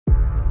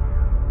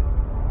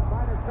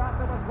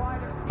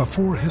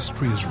Before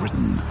history is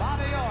written,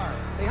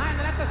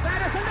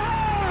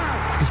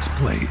 it's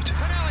played.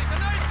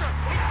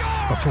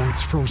 Before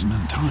it's frozen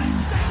in time,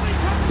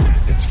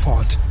 it's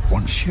fought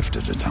one shift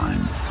at a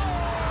time.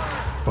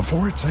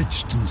 Before it's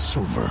etched in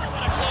silver,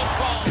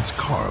 it's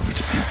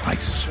carved in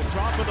ice.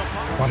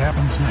 What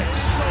happens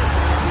next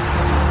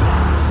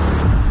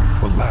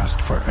will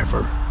last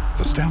forever.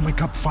 The Stanley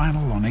Cup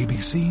Final on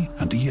ABC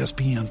and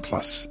ESPN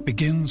Plus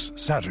begins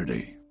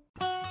Saturday.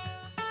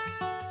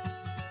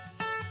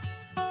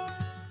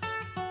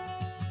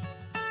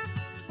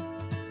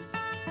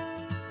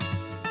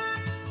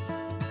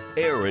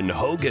 Aaron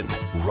Hogan,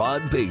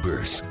 Rod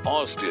Babers,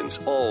 Austin's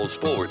all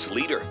sports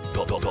leader,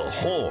 the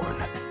Horn.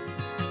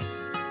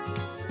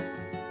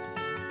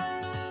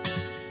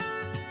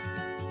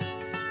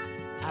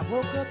 I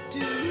woke up to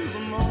the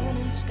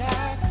morning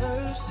sky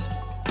first.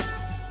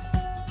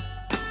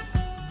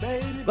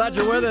 Glad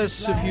you're with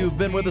us. If you've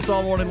been with us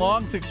all morning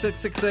long,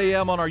 6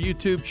 a.m. on our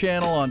YouTube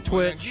channel, on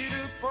Twitch,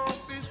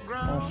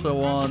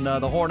 also on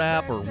the Horn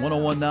app or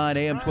 1019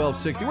 AM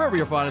 1260, wherever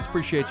you're finding us.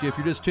 Appreciate you. If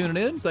you're just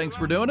tuning in, thanks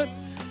for doing it.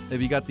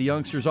 If you got the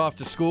youngsters off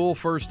to school,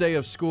 first day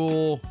of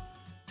school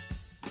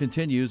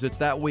continues. It's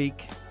that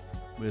week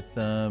with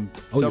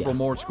several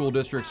more school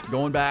districts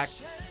going back.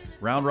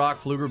 Round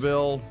Rock,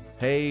 Pflugerville,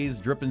 Hayes,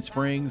 Dripping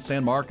Springs,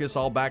 San Marcos,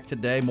 all back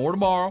today. More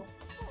tomorrow.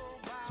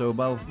 So,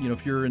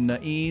 if you're in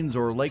Eanes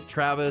or Lake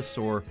Travis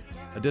or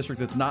a district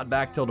that's not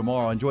back till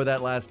tomorrow, enjoy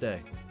that last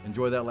day.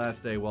 Enjoy that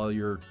last day while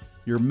your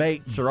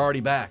mates are already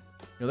back.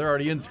 They're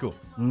already in school.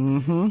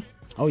 Mm-hmm.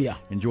 Oh, yeah.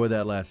 Enjoy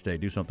that last day.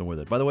 Do something with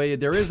it. By the way,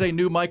 there is a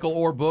new Michael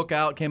Orr book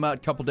out. Came out a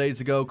couple days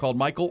ago called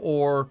Michael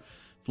Orr,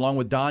 along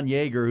with Don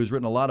Yeager, who's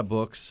written a lot of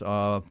books,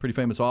 pretty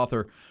famous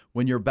author.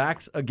 When Your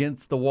Back's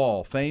Against the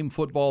Wall, Fame,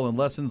 Football, and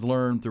Lessons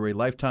Learned Through a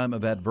Lifetime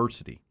of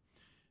Adversity.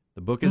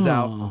 The book is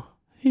out.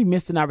 He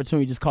missed an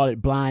opportunity to just call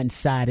it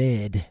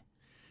Blindsided.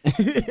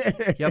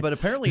 Yeah, but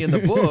apparently in the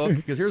book,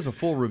 because here's a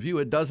full review,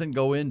 it doesn't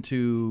go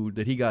into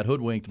that he got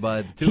hoodwinked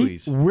by the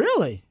Tuohys.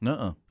 Really?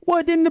 Nuh-uh.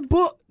 Well, then the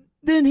book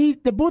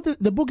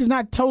is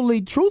not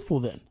totally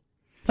truthful then.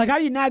 Like, how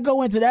do you not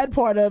go into that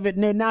part of it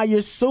and then now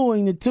you're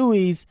suing the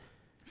Tuohys?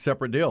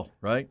 Separate deal,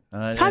 right?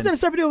 How's that a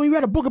separate deal when you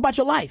read a book about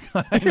your life?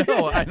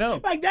 I know.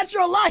 Like, that's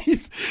your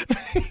life.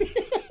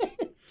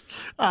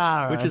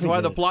 Which is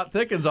why the plot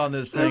thickens on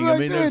this thing. I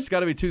mean, there's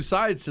got to be two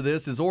sides to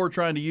this. Is Orr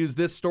trying to use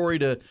this story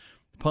to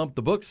pump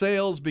the book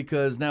sales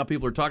because now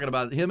people are talking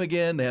about him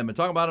again? They haven't been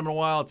talking about him in a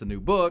while. It's a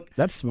new book.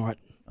 That's smart.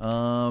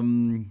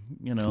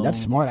 That's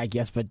smart, I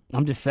guess. But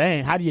I'm just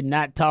saying, how do you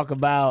not talk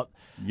about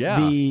Yeah.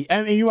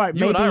 I mean, you're right.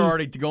 You and I are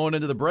already going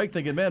into the break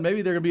thinking, man,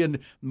 maybe they're going to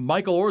be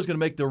Michael Orr's going to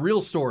make the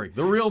real story,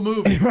 the real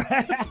movie.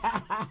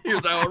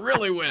 Here's how it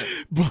really went.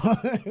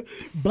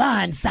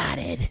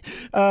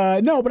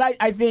 Blindsided. No, but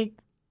I think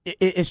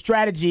his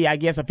strategy, I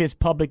guess, of his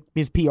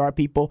PR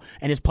people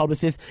and his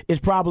publicists is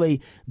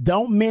probably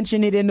don't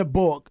mention it in the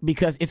book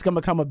because it's going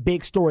to become a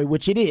big story,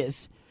 which it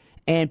is.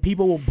 And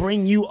people will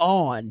bring you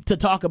on to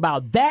talk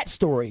about that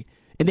story.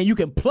 And then you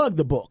can plug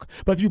the book.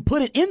 But if you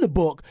put it in the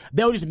book,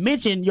 they'll just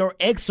mention your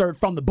excerpt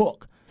from the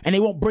book. And they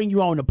won't bring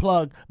you on to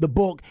plug the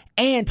book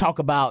and talk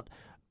about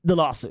the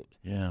lawsuit.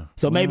 Yeah.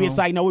 So maybe it's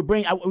like, no,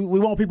 we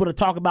want people to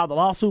talk about the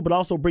lawsuit, but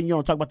also bring you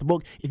on to talk about the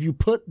book. If you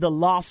put the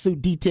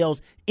lawsuit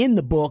details in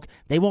the book,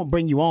 they won't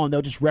bring you on.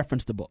 They'll just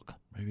reference the book.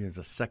 Maybe there's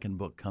a second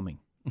book coming.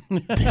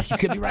 You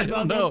could be right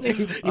about that,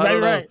 too. You might be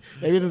right.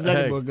 Maybe it's a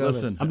second book coming.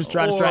 Listen, I'm just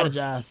trying to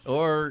strategize.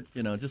 Or,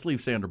 just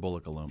leave Sandra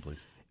Bullock alone, please.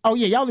 Oh,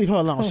 yeah, y'all leave her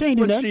alone. She ain't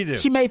do What'd nothing. she do?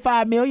 She made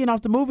 $5 million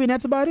off the movie, and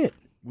that's about it.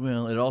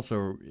 Well, it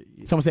also...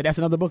 Someone said that's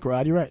another book,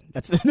 Rod. You're right.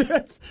 That's probably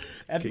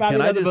Can I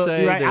another just book.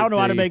 say You're right. I don't know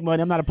how to they- make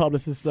money. I'm not a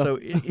publicist. So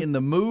in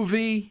the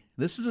movie,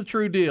 this is a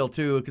true deal,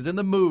 too, because in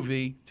the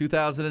movie,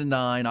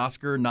 2009,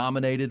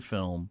 Oscar-nominated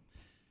film,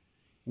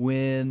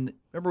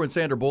 remember when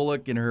Sandra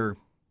Bullock in her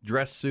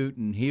dress suit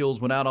and heels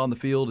went out on the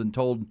field and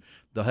told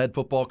the head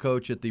football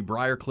coach at the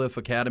Briarcliff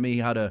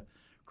Academy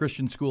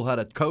Christian school how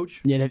to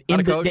coach? Yeah, the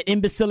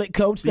imbecilic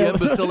coach. The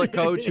imbecilic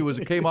coach who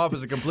came off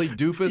as a complete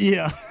doofus.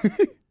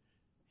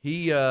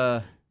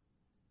 Yeah.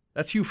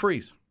 That's Hugh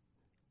Freeze.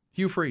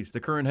 Hugh Freeze,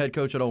 the current head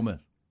coach at Ole Miss.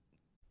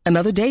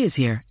 Another day is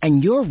here,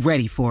 and you're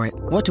ready for it.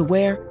 What to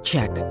wear?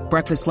 Check.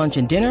 Breakfast, lunch,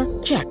 and dinner?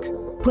 Check.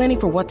 Planning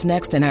for what's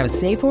next and how to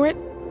save for it?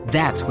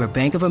 That's where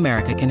Bank of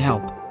America can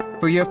help.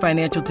 For your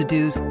financial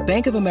to-dos,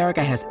 Bank of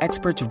America has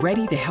experts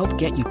ready to help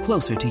get you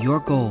closer to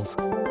your goals.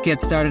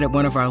 Get started at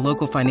one of our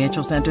local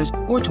financial centers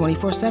or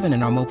 24/7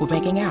 in our mobile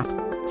banking app.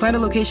 Find a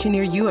location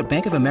near you at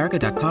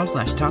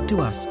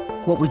bankofamerica.com/talktous.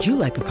 What would you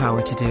like the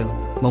power to do?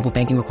 Mobile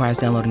banking requires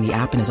downloading the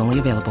app and is only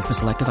available for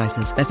select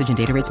devices. Message and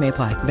data rates may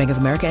apply. Bank of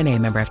America N.A.,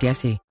 member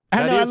FDIC.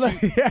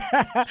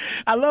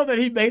 I love that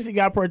he basically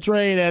got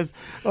portrayed as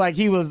like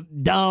he was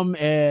dumb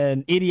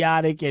and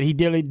idiotic and he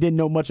didn't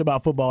know much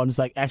about football. And it's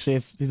like, actually,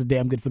 he's a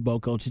damn good football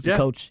coach. He's a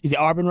coach. He's at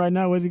Auburn right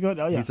now. Where's he going?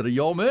 Oh, yeah. He's at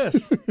Ole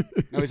Miss.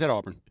 No, he's at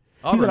Auburn.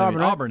 He's at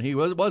Auburn. Right? Auburn. He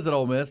was at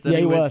Ole Miss. Then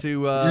he went was.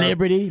 to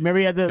Liberty. Remember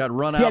he had got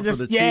run out for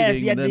the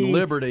cheating, and then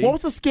Liberty. What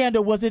was the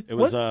scandal? Was it? It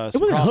was it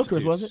wasn't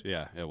hookers, was it?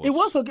 Yeah, it was. It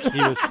was hookers.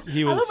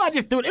 He was. I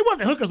just threw it. It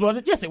wasn't hookers, was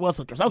it? Yes, it was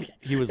hookers. Okay.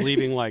 He was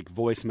leaving like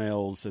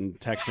voicemails and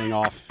texting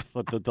off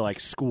the like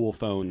school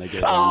phone they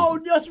gave him. Oh,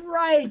 that's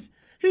right.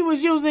 He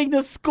was using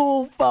the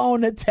school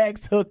phone to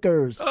text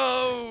hookers.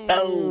 Oh,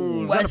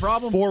 is that a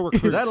problem? 4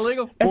 recruits. Is that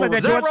illegal? That's like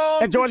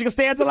that George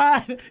Costanza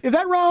line. Is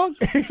that wrong?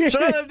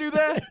 Should I not do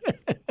that?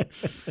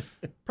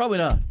 Probably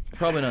not.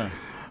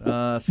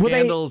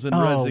 Scandals and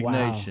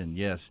resignation. Wow.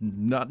 Yes,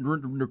 not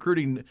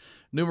recruiting.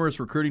 Numerous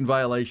recruiting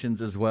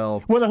violations as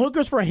well. Were the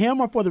hookers for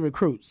him or for the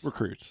recruits?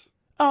 Recruits.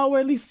 Oh,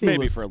 well, at least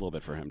maybe for a little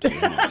bit for him too.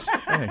 Who knows?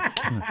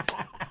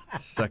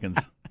 Seconds.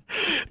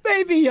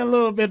 Maybe a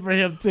little bit for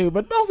him too,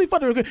 but mostly for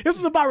the recruit. This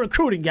is about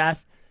recruiting,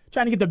 guys.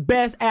 Trying to get the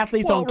best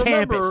athletes on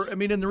campus. I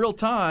mean, in the real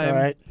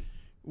time,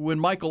 when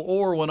Michael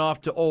Orr went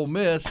off to Ole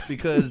Miss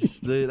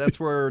because that's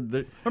where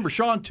remember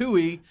Sean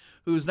Tuohy,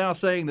 who's now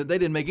saying that they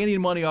didn't make any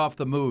money off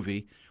the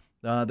movie.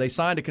 They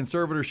signed a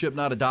conservatorship,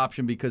 not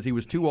adoption, because he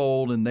was too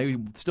old, and they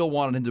still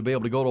wanted him to be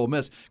able to go to Ole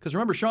Miss. Because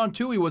remember, Sean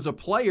Tuohy was a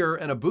player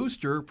and a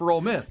booster for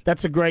Ole Miss.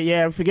 That's a great,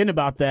 I'm forgetting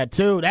about that,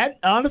 too. That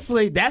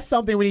honestly, that's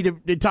something we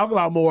need to talk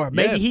about more.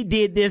 Maybe he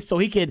did this so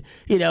he could,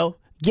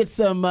 get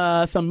some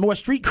more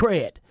street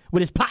cred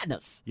with his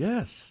partners.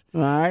 Yes.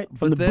 All right,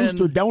 from the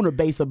booster donor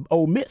base of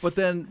Ole Miss. But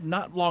then,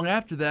 not long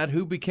after that,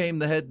 who became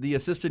the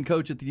assistant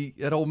coach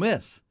at Ole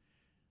Miss?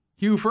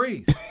 Hugh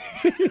Freeze.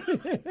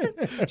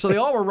 So they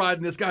all were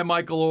riding this guy,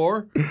 Michael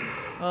Orr,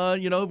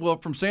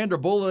 from Sandra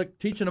Bullock,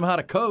 teaching him how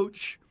to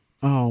coach.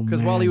 Oh,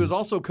 because while he was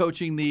also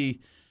coaching the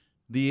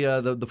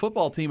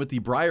football team at the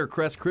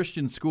Briarcrest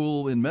Christian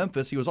School in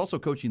Memphis, he was also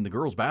coaching the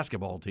girls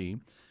basketball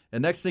team.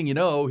 And next thing you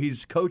know,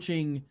 he's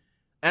coaching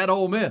at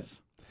Ole Miss.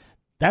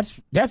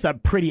 That's a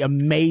pretty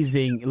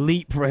amazing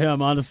leap for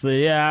him,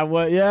 honestly.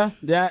 Yeah,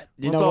 That's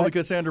all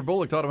because Sandra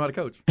Bullock taught him how to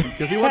coach.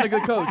 Because he wasn't a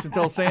good coach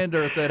until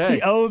Sandra said, "Hey."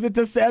 He owes it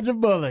to Sandra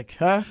Bullock,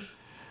 huh?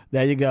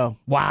 There you go.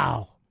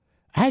 Wow.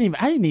 I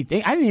didn't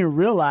even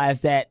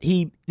realize that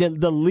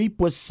the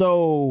leap was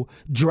so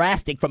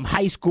drastic from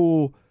high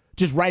school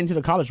just right into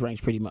the college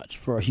ranks, pretty much,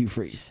 for Hugh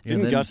Freeze.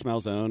 Didn't Gus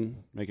Malzone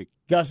make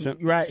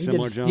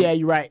similar jump? Yeah,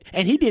 you're right.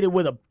 And he did it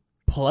with a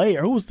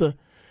player. Who was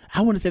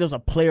I want to say there was a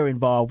player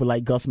involved with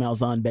like Gus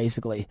Malzahn,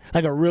 basically,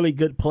 like a really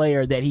good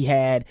player that he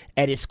had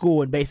at his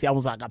school, and basically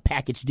almost like a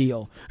package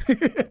deal.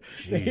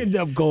 They ended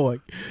up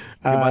going.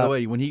 By the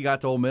way, when he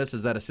got to Ole Miss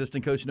as that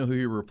assistant coach, you know who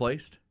he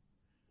replaced?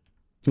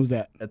 Who's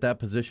that? At that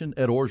position?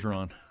 Ed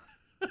Orgeron.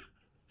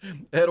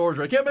 Ed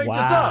Orgeron. Can't make this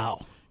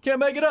up. Can't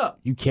make it up.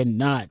 You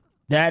cannot.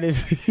 That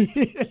is...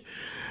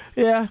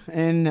 Yeah,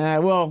 and,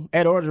 Ed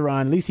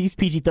Orgeron, at least he's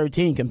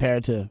PG-13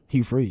 compared to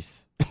Hugh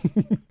Freeze.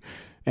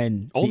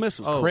 And Ole Miss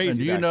was crazy. And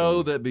do you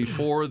know that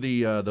before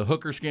the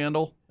hooker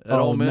scandal at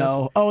Ole Miss?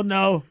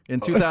 No. In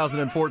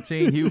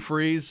 2014, Hugh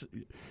Freeze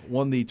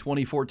won the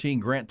 2014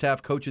 Grant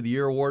Taft Coach of the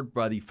Year award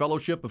by the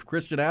Fellowship of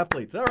Christian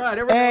Athletes. All right,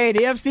 everybody. Hey,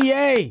 the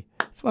FCA.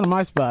 It's one of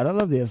my spots. I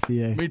love the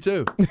FCA. Me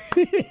too.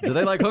 Do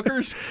they like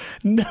hookers?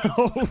 No.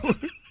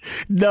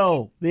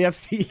 No, the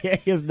FCA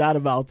is not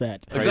about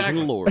that. Praising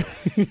the Lord.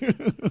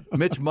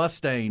 Mitch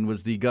Mustang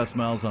was the Gus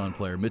Malzahn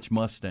player. Mitch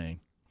Mustang.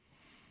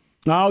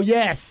 Oh,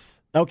 yes.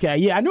 Okay,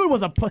 yeah, I knew it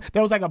was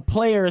there was like a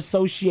player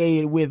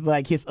associated with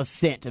like his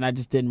ascent, and I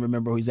just didn't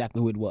remember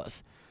exactly who it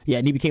was. Yeah,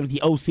 and he became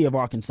the OC of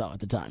Arkansas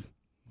at the time.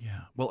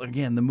 Yeah, well,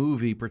 again, the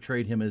movie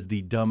portrayed him as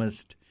the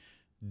dumbest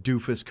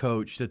doofus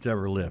coach that's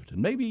ever lived,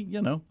 and maybe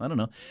I don't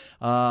know.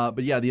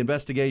 But yeah, the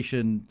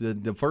investigation,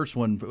 the first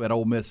one at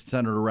Ole Miss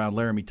centered around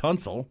Laramie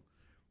Tunsil,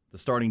 the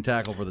starting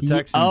tackle for the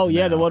Texans. Oh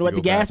yeah, the one with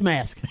the gas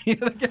mask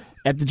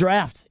at the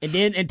draft, and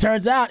then it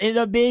turns out ended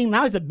up being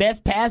now he's the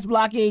best pass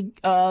blocking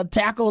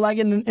tackle like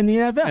in the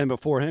NFL. And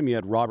before him, you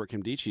had Robert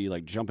Kimdichie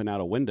like jumping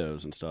out of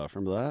windows and stuff.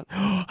 Remember that?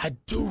 I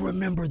do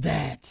remember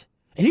that.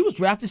 And he was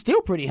drafted still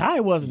pretty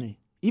high, wasn't he?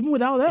 Even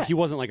without that, he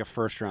wasn't like a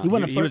first round.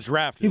 He was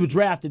drafted. He was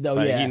drafted though.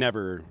 Yeah, he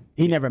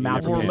never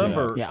mounted. Well,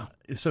 remember, yeah.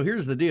 So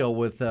here's the deal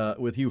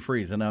with Hugh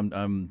Freeze, and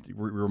I'm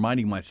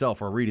reminding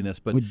myself while reading this,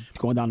 but we're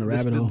going down the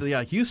rabbit hole.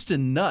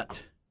 Houston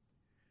Nutt.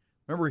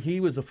 Remember,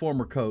 he was a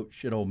former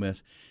coach at Ole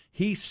Miss.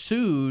 He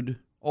sued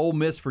Ole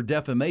Miss for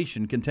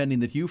defamation, contending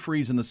that Hugh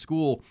Freeze and the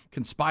school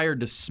conspired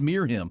to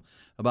smear him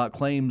about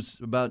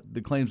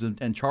the claims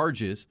and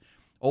charges.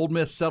 Ole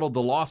Miss settled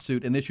the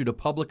lawsuit and issued a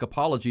public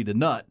apology to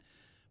Nutt.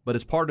 But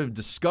as part of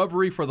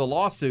discovery for the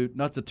lawsuit,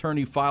 Nutt's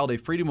attorney filed a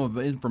Freedom of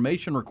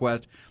Information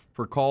request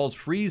for calls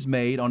Freeze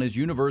made on his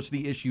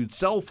university-issued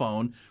cell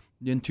phone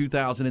in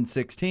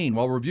 2016.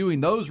 While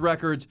reviewing those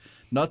records,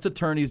 Nutt's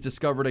attorneys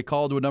discovered a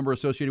call to a number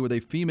associated with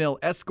a female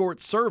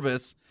escort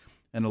service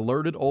and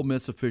alerted Ole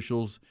Miss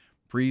officials.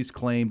 Freeze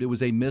claimed it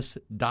was a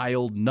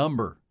misdialed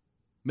number.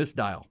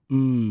 Misdial.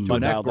 To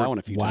an escort. That one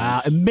a few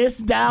times. A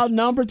misdialed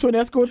number to an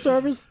escort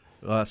service?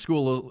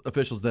 School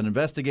officials then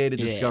investigated,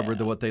 discovered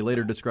that what they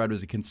later described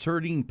as a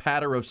concerning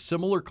pattern of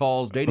similar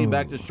calls dating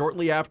back to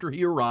shortly after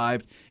he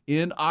arrived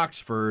in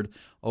Oxford,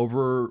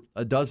 over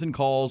a dozen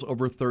calls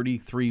over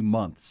 33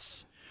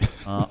 months.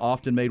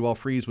 Often made while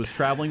Freese was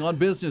traveling on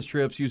business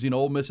trips using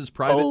Ole Miss's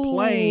private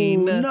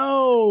plane.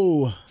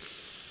 No.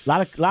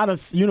 Lot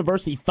of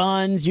university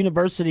funds,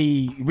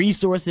 university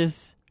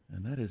resources.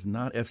 And that is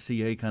not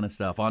FCA kind of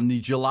stuff. On the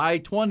July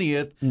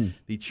 20th,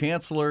 the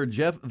Chancellor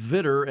Jeff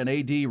Vitter and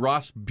AD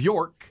Ross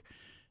Bjork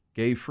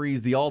gave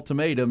Freese the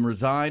ultimatum,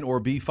 resign or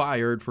be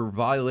fired for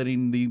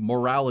violating the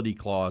morality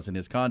clause in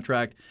his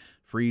contract.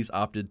 Freese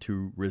opted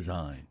to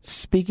resign.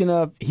 Speaking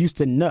of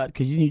Houston Nutt,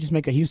 because you just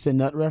make a Houston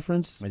Nutt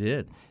reference? I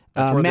did.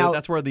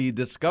 That's where the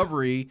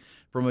discovery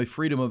from a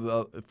freedom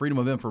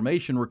of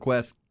information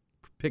request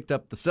picked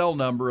up the cell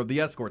number of the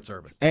escort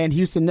service. And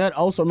Houston Nutt,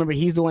 also remember,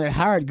 he's the one that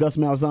hired Gus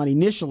Malzahn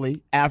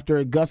initially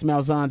after Gus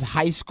Malzahn's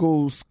high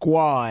school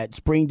squad,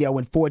 Springdale,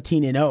 went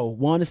 14-0,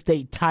 won a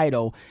state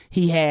title.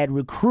 He had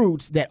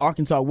recruits that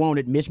Arkansas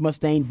wanted, Mitch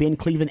Mustaine, Ben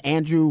Cleveland,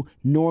 Andrew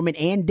Norman,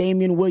 and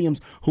Damian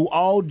Williams, who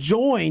all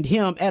joined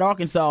him at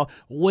Arkansas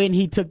when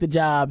he took the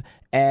job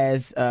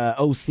as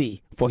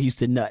OC for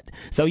Houston Nutt.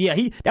 So, yeah,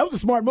 that was a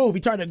smart move.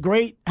 He turned a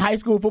great high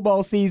school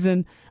football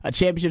season, a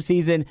championship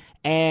season,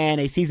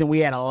 and a season we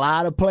had a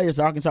lot of players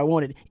Arkansas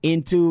wanted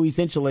into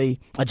essentially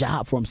a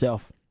job for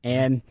himself.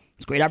 And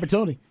it's a great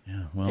opportunity.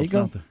 Yeah, well, there you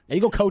go. There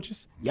you go,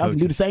 coaches. Y'all can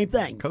do the same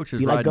thing. Coaches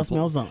be like Gus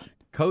Malzahn.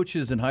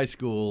 Coaches in high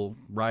school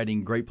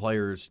riding great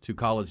players to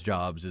college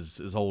jobs is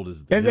as old as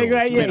the That's hills.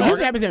 right. Yeah, it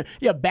happens in,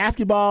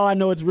 basketball. I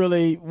know it's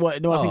really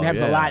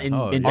happens a lot in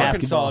basketball.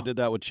 Arkansas did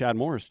that with Chad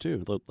Morris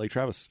too, Lake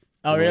Travis.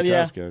 Oh, really?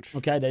 Yeah. Coach.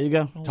 Okay, there you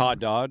go. Todd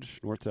Dodge,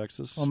 North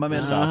Texas. Oh, my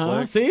man.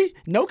 Southlake. See?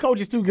 No coach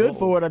is too good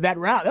for that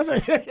route. That's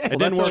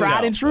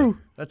tried and true.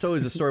 That's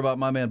always a story about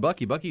my man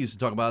Bucky. Bucky used to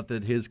talk about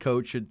that his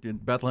coach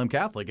at Bethlehem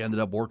Catholic ended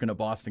up working at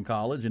Boston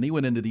College, and he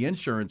went into the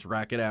insurance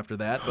racket after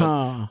that.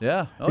 But,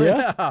 yeah. Oh,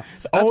 yeah.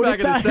 That's back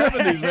in the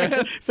 70s,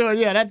 man. So,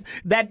 yeah,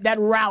 that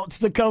route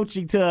to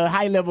coaching, to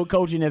high-level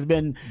coaching has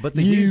been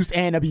used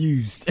and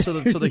abused. So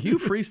the Hugh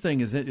Freeze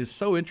thing is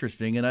so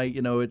interesting, and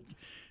it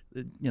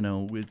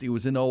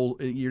was in old.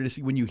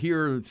 When you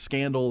hear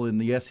scandal in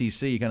the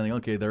SEC, you kind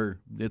of think, okay,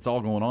 it's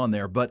all going on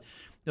there. But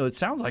it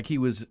sounds like he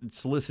was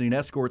soliciting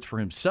escorts for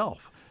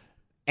himself,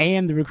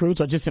 and the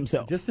recruits, or just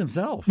himself. Just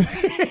himself.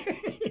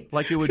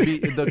 Like it would be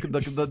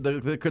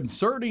the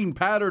concerning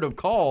pattern of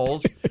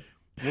calls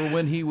were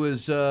when he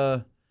was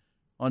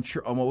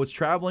was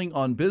traveling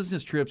on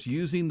business trips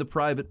using the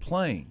private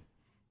plane.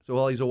 So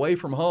while he's away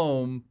from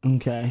home,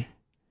 okay.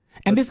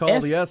 And this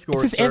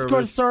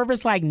escort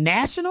service like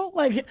national,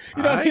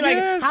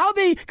 how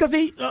they, because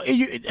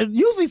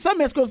usually some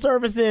escort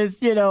services,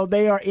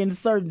 they are in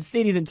certain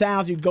cities and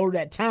towns. You'd go to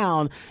that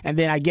town, and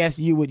then I guess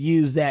you would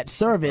use that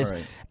service.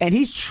 Right. And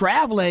he's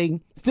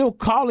traveling, still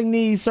calling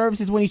these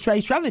services when he's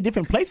traveling to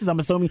different places, I'm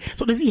assuming.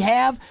 So does he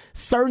have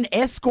certain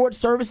escort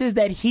services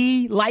that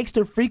he likes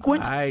to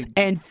frequent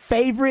and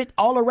favorite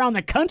all around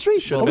the country?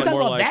 Are we talking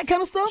about that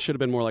kind of stuff? Should have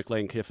been more like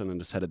Lane Kiffin and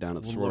just headed down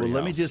at the sorority house.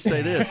 Let me just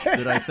say this,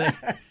 that I think,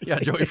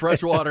 Joey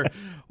Freshwater.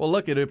 Well,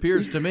 look, it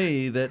appears to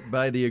me that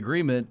by the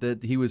agreement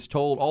that he was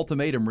told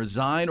ultimatum,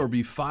 resign or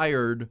be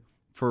fired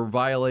for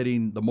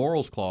violating the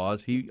morals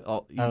clause, he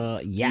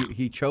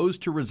chose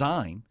to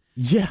resign.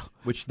 Yeah.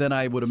 Which then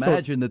I would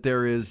imagine that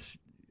there is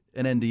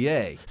an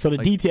NDA. So the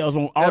details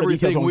won't, all the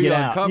details won't get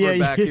out. Everything we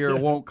uncovered back here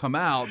won't come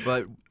out,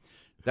 but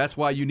that's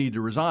why you need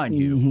to resign,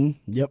 Hugh.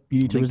 Mm-hmm. Yep,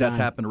 you need to resign. I think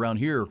that's happened around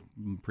here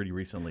pretty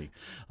recently.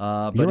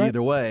 But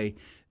either way,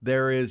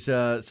 there is,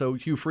 so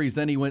Hugh Freeze,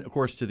 then he went, of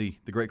course, to the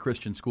great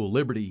Christian school,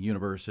 Liberty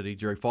University,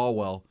 Jerry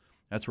Falwell.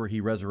 That's where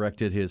he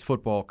resurrected his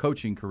football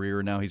coaching career,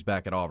 and now he's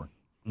back at Auburn.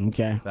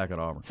 Okay. Back at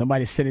Auburn.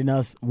 Somebody's sending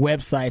us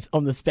websites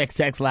on the Spec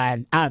Sex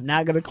line. I'm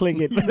not going to click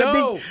it.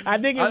 No. I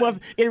think it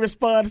was in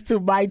response to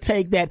my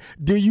take that,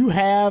 do you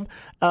have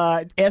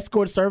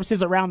escort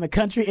services around the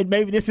country? And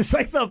maybe this is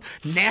like some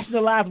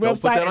nationalized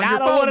website, and I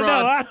don't want to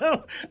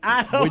know.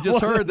 I don't we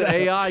just heard that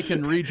AI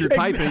can read your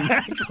typing.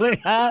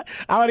 Exactly. I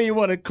don't even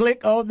want to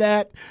click on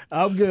that.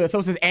 I'm good. So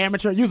it says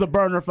amateur. Use a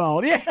burner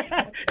phone.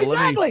 Yeah,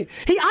 exactly.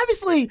 He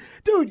obviously,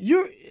 dude,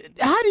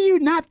 how do you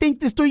not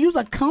think this? Do you use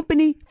a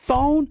company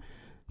phone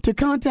to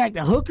contact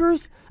the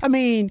hookers? I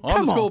mean, come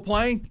on. On the school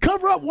plane?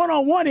 Cover up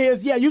one-on-one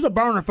is, use a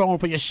burner phone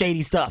for your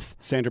shady stuff.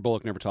 Sandra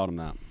Bullock never taught him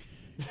that.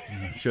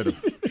 Should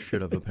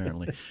have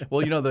apparently.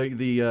 Well, so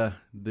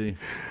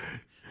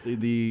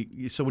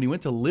when he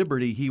went to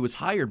Liberty, he was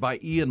hired by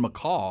Ian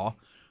McCaw,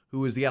 who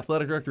was the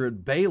athletic director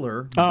at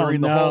Baylor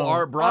during the whole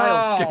Art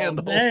Briles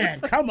scandal.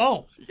 Man, come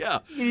on. Yeah.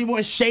 You need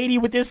more shady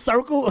with this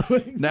circle?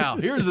 Now,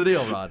 here's the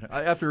deal, Rod.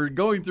 After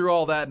going through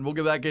all that, and we'll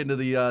get back into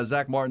the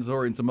Zach Martin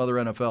story and some other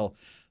NFL,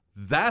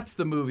 that's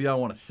the movie I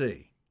want to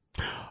see.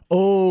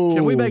 Oh,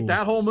 can we make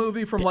that whole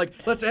movie from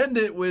let's end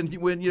it when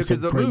because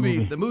the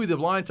movie The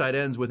Blind Side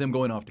ends with him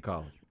going off to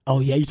college. Oh,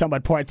 yeah, you talking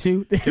about part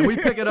 2? Can we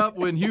pick it up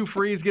when Hugh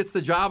Freeze gets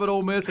the job at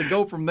Ole Miss and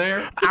go from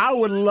there? I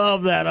would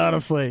love that,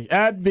 honestly.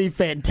 That'd be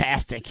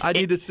fantastic. I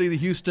need to see the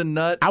Houston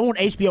Nut. I want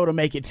HBO to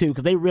make it, too,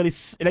 because they want to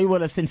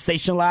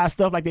sensationalize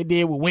stuff like they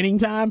did with Winning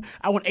Time.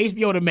 I want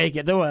HBO to make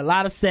it. There were a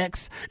lot of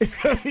sex. It's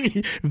going to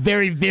be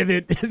very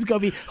vivid. It's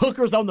going to be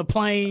hookers on the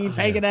planes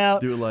hanging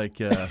out. Do like,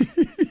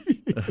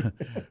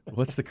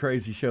 what's the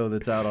crazy show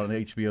that's out on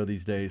HBO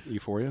these days?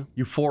 Euphoria?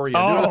 Euphoria.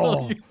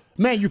 Oh,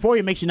 man,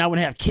 Euphoria makes you not want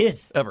to have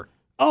kids. Ever.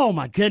 Oh,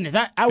 my goodness.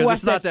 I watched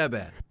it's not that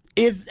bad.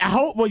 I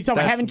hope. Well, you talking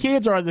about having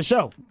kids or the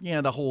show?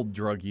 Yeah, the whole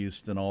drug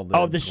use and all that.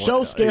 Oh, the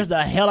show scares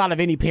the hell out of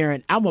any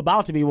parent. I'm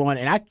about to be one,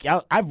 and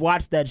I've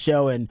watched that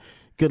show, and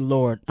good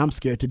Lord, I'm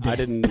scared to death. I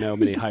didn't know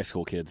many high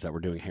school kids that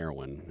were doing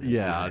heroin.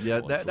 Yeah,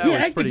 that was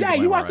pretty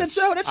exactly. You watched that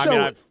show? That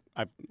show.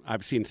 I mean,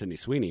 I've seen Sydney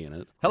Sweeney in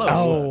it. Hello.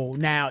 Oh,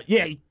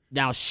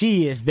 now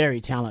she is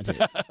very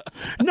talented.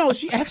 No,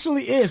 she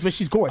actually is, but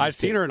she's gorgeous. I've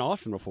seen her in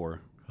Austin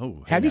before.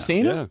 Oh, Have you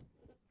seen her? Yeah.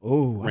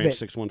 Oh, Ranch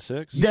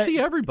 616. You see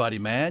everybody,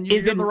 man.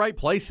 You're in the right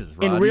places,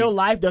 Rodney. In real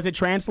life, does it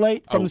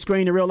translate from the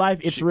screen to real life?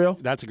 It's real?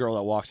 That's a girl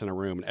that walks in a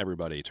room and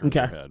everybody turns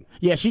their head.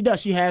 Yeah, she does.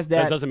 She has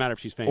that. That doesn't matter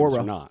if she's famous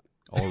or not.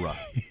 All right.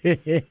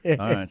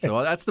 All right.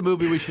 So that's the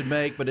movie we should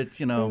make, but it's,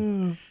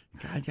 God,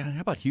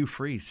 how about Hugh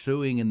Freeze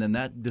suing, and then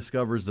that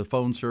discovers the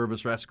phone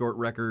service escort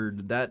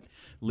record. That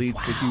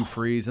leads to Hugh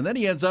Freeze. And then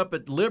he ends up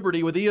at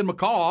Liberty with Ian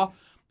McCaw,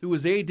 who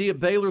was the AD at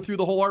Baylor through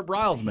the whole Art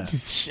Briles mess.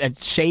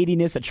 Just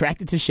shadiness,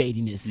 attracted to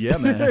shadiness. Yeah,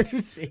 man.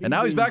 And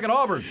now he's back at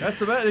Auburn. That's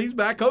the best. He's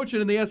back coaching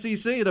in the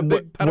SEC at a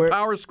big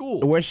power school.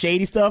 Where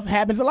shady stuff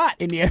happens a lot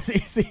in the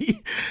SEC.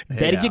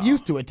 Better get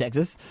used to it,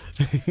 Texas.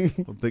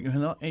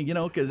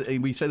 Because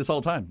we say this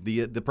all the time.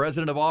 The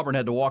president of Auburn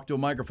had to walk to a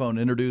microphone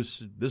and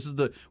introduce,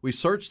 we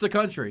searched the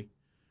country,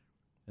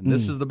 and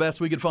this is the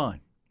best we could find.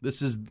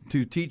 This is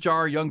to teach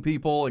our young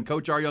people and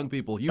coach our young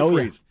people. Hugh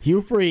Freeze. Yeah.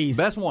 Hugh Freeze.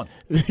 Best one.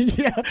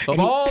 Yeah. Of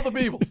all the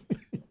people.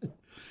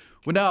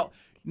 Well,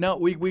 now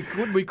we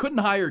couldn't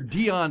hire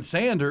Deion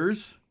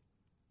Sanders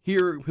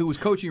here, who was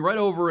coaching right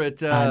over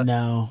at I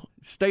know.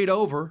 State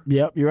Over.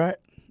 Yep, you're right.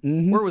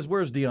 Mm-hmm.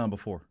 Where's Deion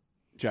before?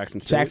 That's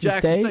in State.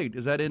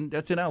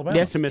 That's in Alabama.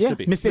 Yes,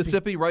 Mississippi. Yeah,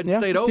 Mississippi, right in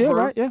State still Over.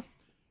 Right, yeah.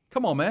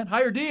 Come on, man.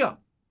 Hire Deion.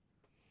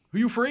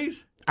 Hugh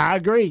Freeze? I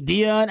agree.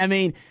 Deion, I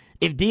mean,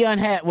 if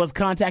Deion was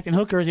contacting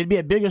hookers, it'd be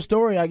a bigger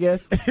story, I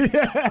guess.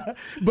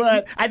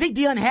 But I think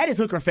Deion had his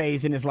hooker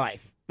phase in his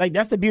life. Like,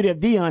 that's the beauty of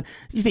Deion.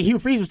 You see, Hugh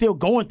Freeze was still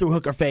going through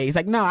hooker phase.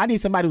 Like, no, I need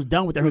somebody who's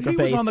done with their hooker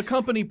phase. He was on the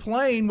company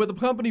plane with a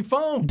company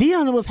phone.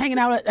 Deion was hanging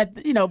out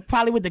at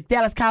probably with the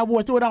Dallas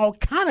Cowboys, doing all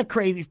kind of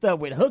crazy stuff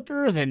with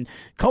hookers and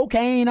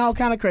cocaine, all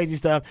kind of crazy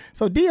stuff.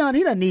 So Deion,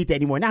 he doesn't need that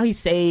anymore. Now he's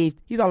saved.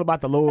 He's all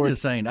about the Lord. I'm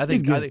just saying. I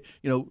think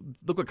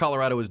look what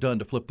Colorado has done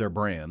to flip their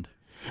brand.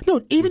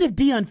 No, even if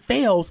Deion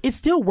fails, it's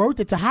still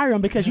worth it to hire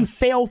him because you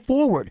fail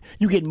forward.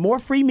 You get more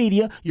free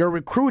media. You're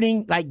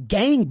recruiting like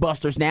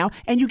gangbusters now,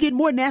 and you get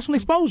more national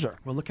exposure.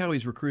 Well, look how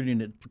he's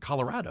recruiting it for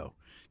Colorado.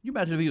 Can you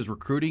imagine if he was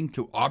recruiting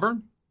to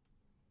Auburn?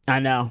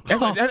 I know.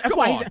 That's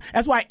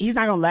why he's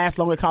not going to last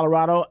long at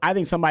Colorado. I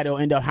think somebody will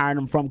end up hiring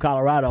him from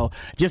Colorado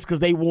just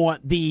because they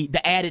want the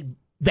added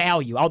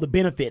value, all the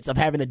benefits of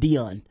having a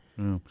Deion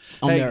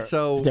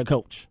as their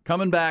coach.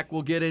 Coming back,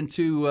 we'll get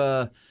into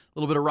a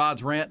little bit of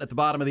Rod's rant at the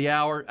bottom of the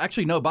hour.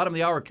 Actually, no, bottom of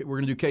the hour, we're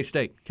going to do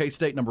K-State.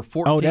 K-State number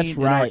 14 that's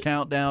right. in our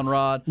countdown,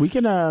 Rod. We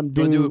can Want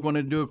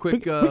to do a quick we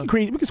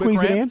can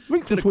squeeze it in.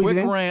 We can squeeze quick it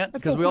in. Rant,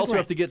 because we also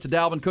have to get to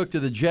Dalvin Cook to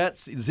the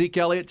Jets, Zeke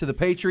Elliott to the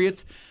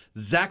Patriots,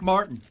 Zach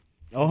Martin.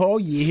 Oh,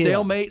 yeah.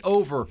 Stalemate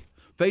over.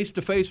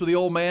 Face-to-face with the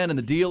old man, and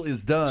the deal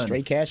is done.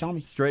 Straight cash on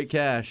me. Straight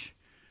cash.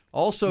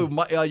 Also,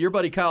 your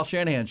buddy Kyle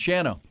Shanahan,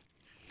 Shano,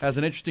 has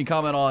an interesting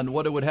comment on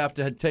what it would have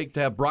to take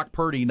to have Brock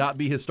Purdy not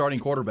be his starting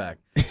quarterback.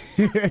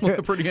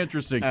 Pretty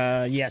interesting.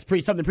 Yes,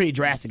 something pretty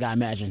drastic, I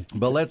imagine.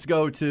 But let's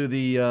go to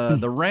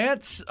the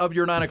rants of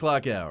your 9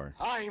 o'clock hour.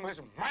 I'm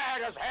as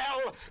mad as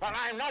hell, and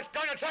I'm not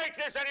going to take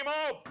this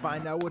anymore.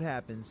 Find out what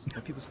happens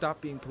when people stop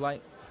being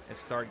polite and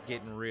start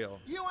getting real.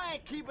 You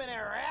ain't keeping it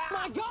real.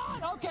 My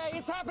God! Okay,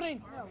 it's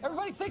happening.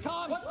 Everybody stay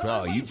calm.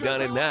 Oh, you've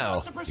done it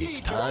now. It's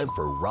time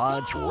for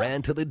Rod's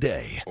Rant of the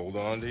Day. Hold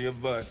on to your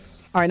butts.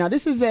 All right, now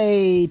this is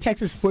a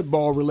Texas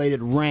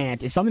football-related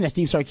rant. It's something that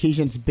Steve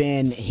Sarkisian's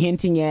been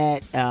hinting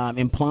at,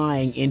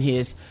 implying in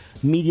his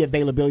media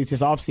availabilities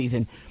this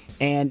offseason.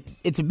 And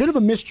it's a bit of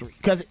a mystery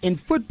because in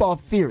football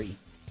theory,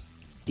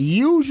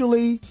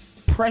 usually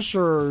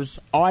pressures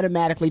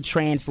automatically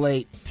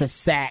translate to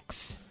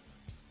sacks,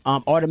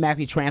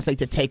 automatically translate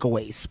to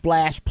takeaways,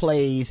 splash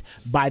plays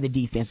by the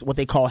defense, what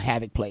they call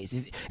havoc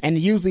plays. And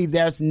usually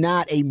there's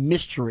not a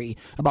mystery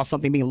about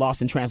something being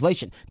lost in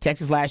translation.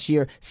 Texas last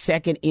year,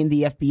 second in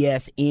the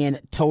FBS in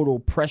total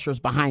pressures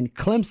behind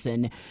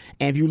Clemson.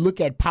 And if you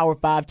look at Power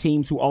 5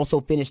 teams who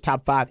also finished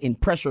top 5 in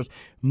pressures,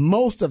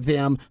 most of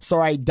them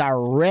saw a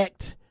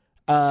direct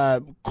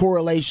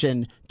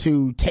correlation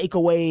to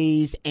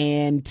takeaways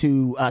and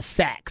to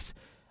sacks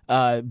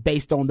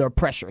based on their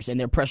pressures. And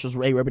their pressures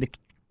were able to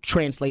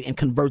translate and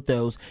convert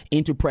those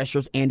into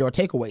pressures and or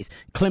takeaways.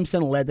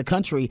 Clemson led the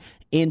country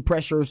in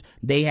pressures.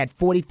 They had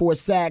 44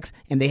 sacks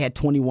and they had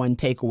 21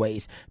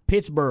 takeaways.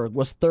 Pittsburgh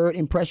was third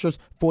in pressures,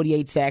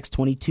 48 sacks,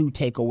 22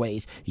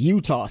 takeaways.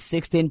 Utah,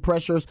 sixth in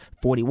pressures,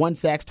 41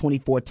 sacks,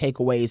 24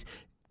 takeaways.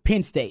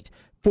 Penn State,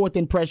 fourth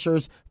in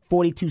pressures,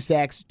 42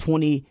 sacks,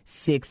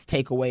 26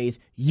 takeaways.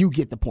 You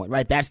get the point,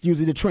 right? That's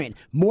usually the trend.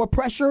 More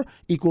pressure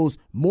equals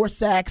more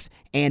sacks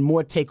and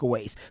more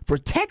takeaways. For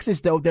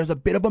Texas, though, there's a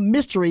bit of a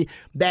mystery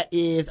that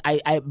is,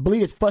 I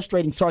believe it's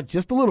frustrating Sark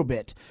just a little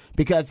bit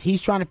because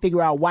he's trying to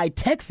figure out why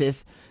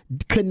Texas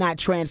could not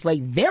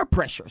translate their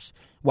pressures,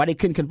 why they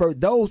couldn't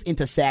convert those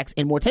into sacks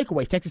and more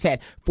takeaways. Texas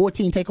had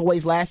 14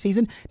 takeaways last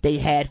season. They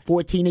had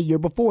 14 a year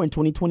before in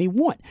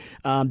 2021.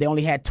 They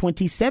only had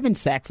 27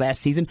 sacks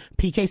last season.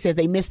 PK says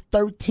they missed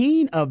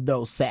 13 of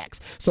those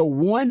sacks. So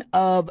one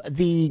of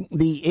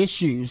the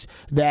issues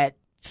that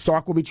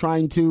Sark will be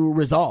trying to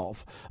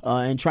resolve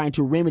and trying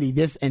to remedy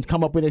this and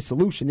come up with a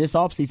solution this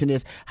offseason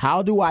is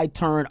to do I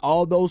turn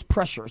all those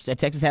pressures that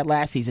Texas had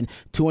last season,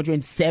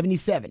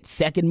 277,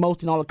 second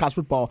most in all of college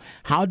football,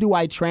 how do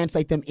I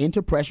translate them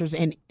into pressures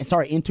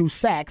into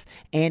sacks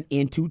and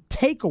into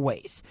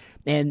takeaways?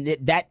 And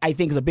that, I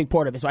think, is a big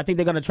part of it. So I think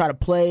they're going to try to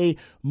play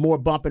more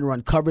bump and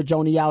run coverage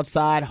on the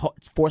outside,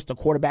 force the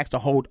quarterbacks to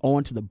hold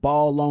on to the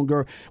ball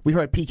longer. We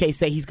heard PK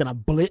say he's going to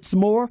blitz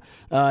more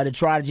to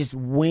try to just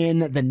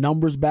win the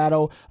numbers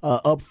battle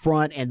up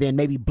front and then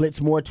maybe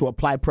blitz more to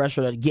apply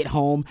pressure to get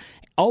home.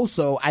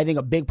 Also, I think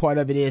a big part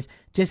of it is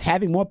just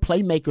having more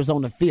playmakers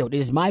on the field. It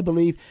is my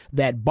belief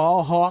that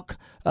ball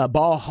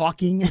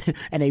hawking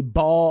and a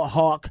ball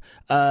hawk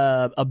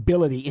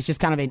ability is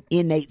just kind of an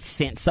innate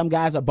sense. Some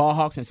guys are ball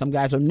hawks and some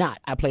guys are not.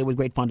 I play with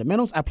great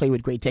fundamentals. I play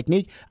with great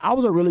technique. I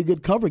was a really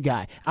good cover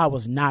guy. I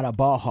was not a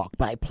ball hawk,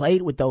 but I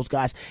played with those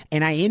guys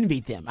and I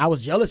envied them. I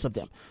was jealous of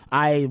them.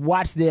 I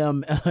watched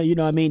them,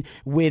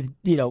 with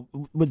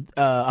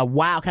a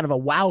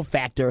wow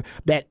factor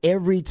that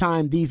every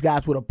time these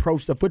guys would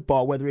approach the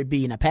football, whether it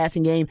be in a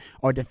passing game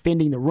or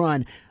defending the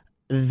run,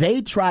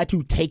 they try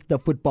to take the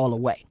football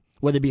away.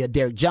 Whether it be a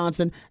Derek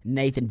Johnson,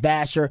 Nathan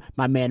Vasher,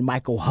 my man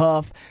Michael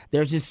Huff.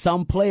 There's just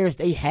some players,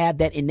 they have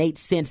that innate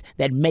sense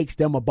that makes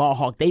them a ball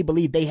hawk. They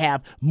believe they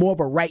have more of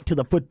a right to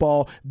the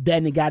football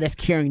than the guy that's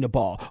carrying the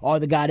ball or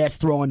the guy that's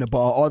throwing the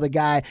ball or the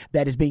guy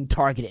that is being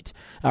targeted.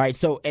 All right,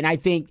 so, and I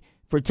think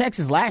for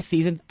Texas last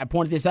season, I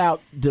pointed this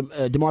out,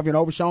 DeMarvion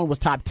Overshown was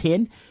top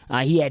 10.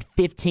 He had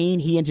 15.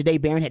 He and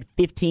Jahdae Barron had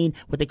 15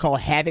 what they call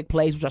havoc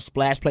plays, which are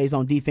splash plays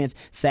on defense,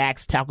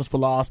 sacks, tackles for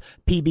loss,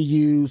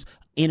 PBUs,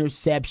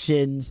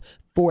 interceptions,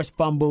 forced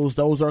fumbles.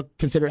 Those are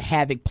considered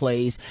havoc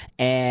plays.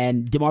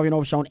 And DeMarvion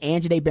Overshown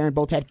and Jahdae Barron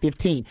both had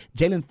 15.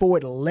 Jalen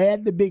Ford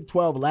led the Big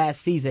 12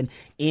 last season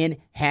in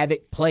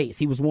havoc plays.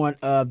 He was one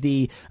of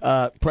the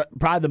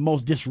probably the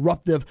most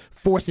disruptive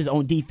forces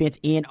on defense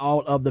in all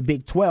of the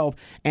Big 12.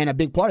 And a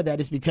big part of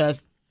that is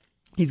because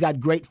he's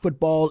got great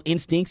football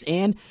instincts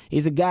and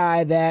he's a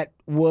guy that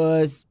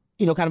was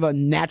kind of a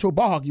natural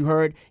ball hawk. You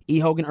heard E.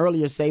 Hogan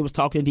earlier say he was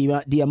talking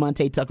to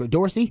Diamante Tucker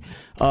Dorsey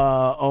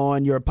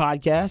on your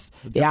podcast,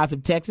 The Eyes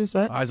of Texas,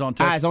 right? Eyes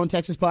on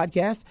Texas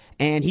podcast.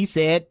 And he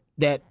said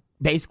that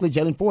basically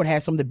Jalen Ford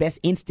has some of the best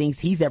instincts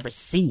he's ever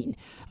seen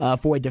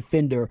for a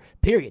defender,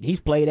 period. He's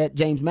played at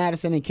James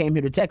Madison and came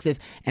here to Texas,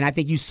 and I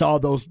think you saw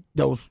those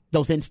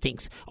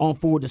instincts on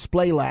full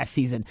display last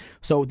season.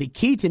 So the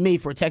key to me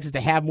for Texas to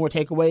have more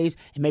takeaways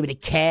and maybe to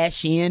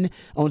cash in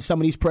on some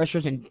of these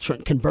pressures and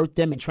convert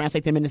them and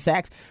translate them into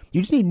sacks,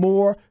 you just need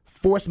more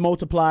force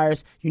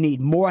multipliers. You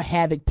need more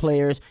havoc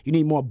players. You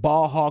need more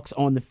ball hawks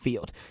on the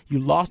field. You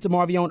lost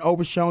DeMarvion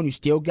Overshown. You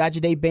still got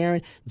Jahdae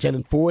Barron.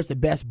 Jalen Ford's the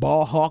best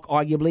ball hawk,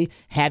 arguably,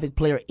 havoc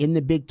player in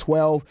the Big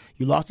 12.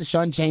 You lost to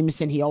Sean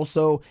Jamison. He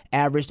also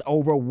averaged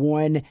over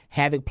one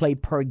havoc play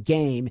per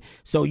game.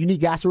 So you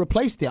need guys to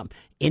replace them.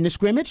 In the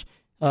scrimmage,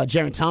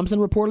 Jaron Thompson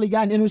reportedly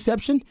got an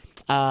interception.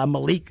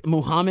 Malik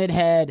Muhammad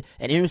had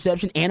an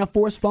interception and a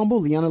forced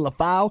fumble. Leona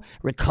Lafau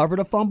recovered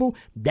a fumble.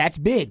 That's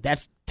big.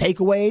 That's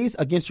takeaways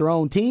against your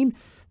own team.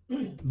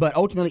 But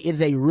ultimately, it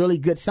is a really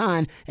good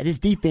sign that this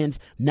defense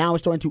now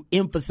is starting to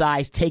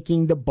emphasize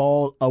taking the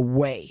ball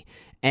away.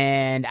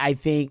 And I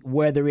think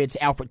whether it's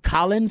Alfred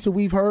Collins, who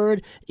we've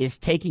heard is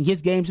taking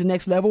his game to the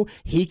next level,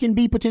 he can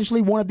be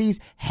potentially one of these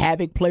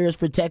havoc players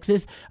for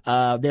Texas.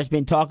 There's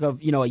been talk of,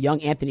 a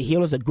young Anthony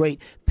Hill is a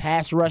great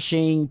pass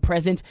rushing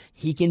presence.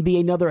 He can be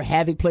another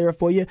havoc player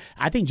for you.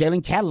 I think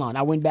Jalen Catalon,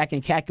 I went back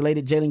and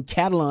calculated Jalen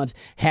Catalon's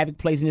havoc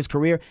plays in his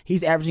career.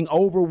 He's averaging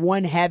over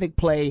one havoc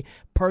play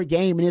per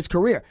game in his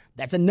career.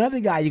 That's another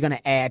guy you're going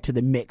to add to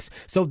the mix.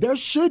 So there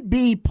should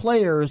be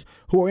players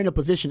who are in a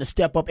position to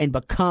step up and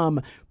become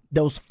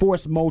those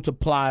force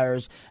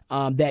multipliers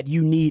that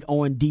you need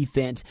on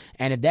defense.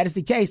 And if that is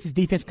the case, this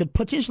defense could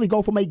potentially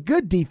go from a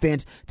good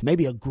defense to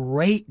maybe a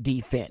great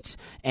defense.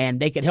 And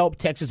they could help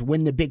Texas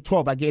win the Big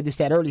 12. I gave this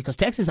stat earlier because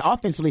Texas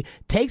offensively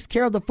takes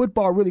care of the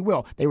football really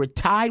well. They were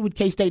tied with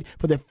K-State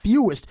for the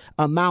fewest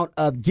amount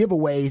of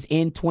giveaways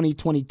in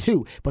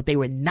 2022, but they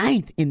were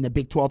 9th in the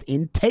Big 12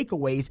 in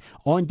takeaways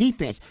on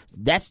defense.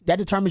 That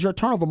determines your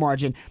turnover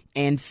margin.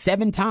 And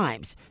 7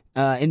 times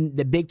in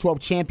the Big 12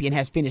 champion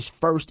has finished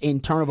first in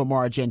turnover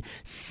margin.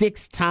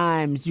 6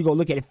 times, you go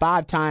look at it,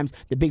 5 times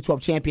the Big 12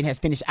 champion has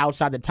finished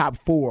outside the top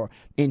 4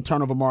 in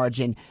turnover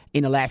margin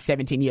in the last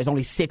 17 years.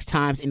 Only 6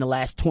 times in the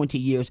last 20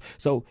 years.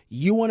 So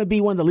you want to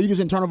be one of the leaders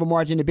in turnover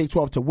margin in the Big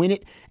 12 to win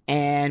it.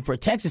 And for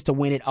Texas to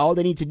win it, all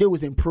they need to do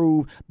is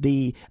improve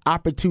the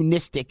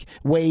opportunistic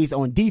ways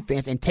on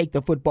defense and take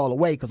the football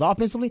away. Because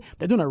offensively,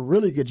 they're doing a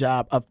really good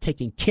job of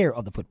taking care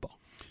of the football.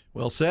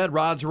 Well said,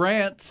 Rod's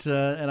rant,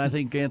 and I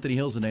think Anthony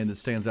Hill's a name that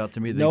stands out to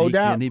me. No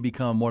doubt. Can he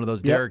become one of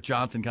those Derek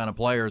Johnson kind of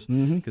players?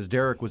 Because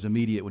Derek was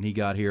immediate when he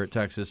got here at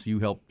Texas. You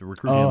helped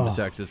recruit him to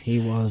Texas. He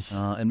was.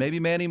 And maybe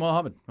Manny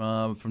Muhammad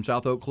from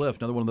South Oak Cliff,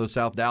 another one of those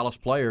South Dallas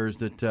players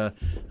that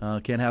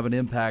can have an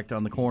impact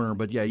on the corner.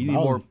 But, yeah,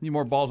 you need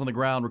more balls on the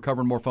ground,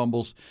 recovering more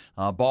fumbles,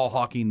 ball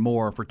hawking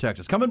more for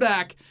Texas. Coming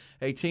back,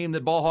 a team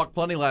that ball hawked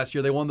plenty last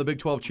year. They won the Big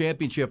 12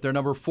 championship. They're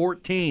number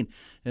 14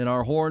 in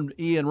our Horn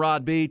E and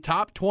Rod B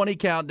top 20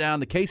 countdown.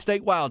 The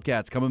K-State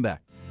Wildcats coming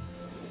back.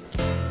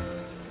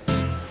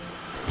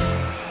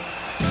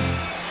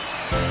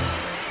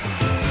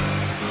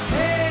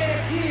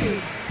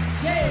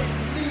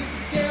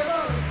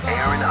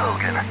 Aaron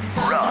Hogan,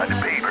 Rod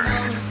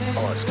Babers,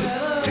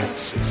 Austin,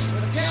 Texas,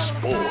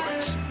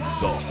 Sports,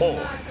 the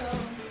Horn.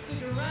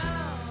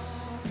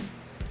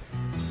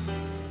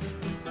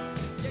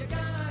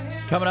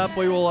 Coming up,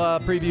 we will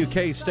preview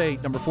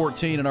K-State, number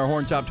 14 in our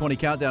Horn Top 20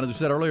 Countdown. As we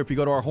said earlier, if you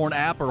go to our Horn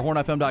app or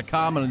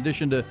hornfm.com, in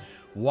addition to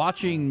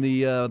watching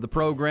the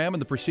program and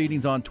the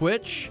proceedings on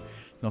Twitch, you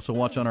can also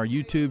watch on our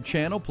YouTube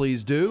channel.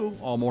 Please do,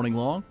 all morning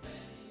long.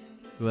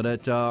 But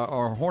at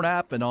our Horn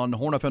app and on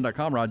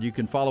hornfm.com, Rod, you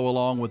can follow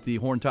along with the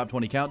Horn Top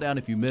 20 Countdown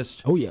if you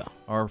missed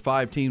our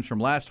 5 teams from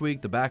last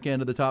week, the back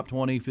end of the top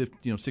 20,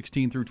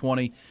 16 through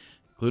 20.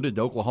 Included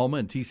Oklahoma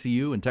and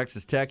TCU and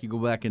Texas Tech. You go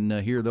back and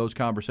hear those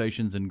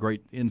conversations and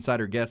great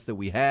insider guests that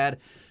we had.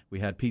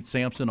 We had Pete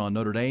Sampson on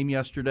Notre Dame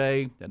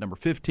yesterday at number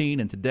 15,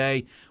 and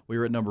today we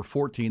were at number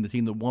 14, the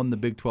team that won the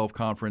Big 12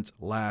 Conference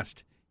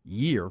last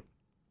year,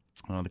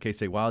 the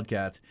K-State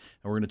Wildcats.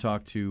 And we're going to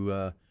talk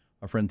to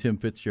our friend Tim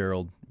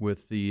Fitzgerald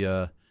with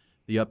the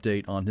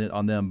update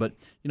on them. But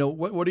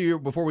what are your,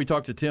 before we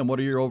talk to Tim, what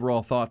are your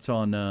overall thoughts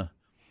on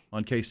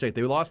K-State?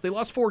 They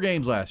lost 4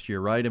 games last year,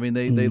 right? I mean,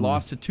 they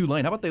lost to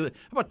Tulane. How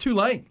about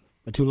Tulane?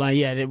 Tulane,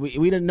 yeah. We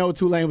didn't know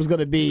Tulane was going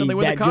to be they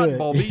win that the Cotton good.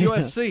 Bowl, beat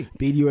USC.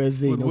 Beat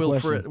USC, with no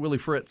question. Willie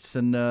Fritz.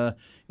 And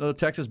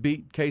Texas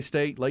beat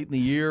K-State late in the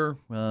year.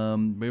 Be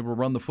able to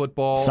run the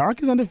football.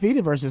 Sark is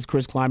undefeated versus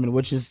Chris Kleiman,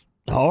 which is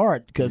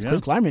hard because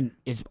Chris Kleiman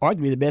is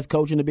arguably the best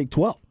coach in the Big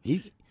 12.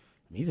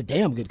 He's a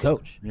damn good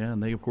coach. Yeah,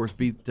 and they, of course,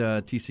 beat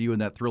TCU in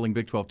that thrilling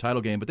Big 12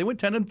 title game. But they went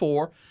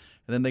 10-4.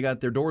 And then they got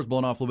their doors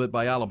blown off a little bit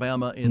by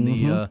Alabama in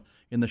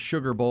the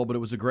Sugar Bowl. But it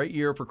was a great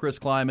year for Chris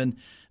Kleiman,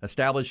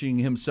 establishing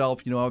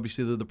himself.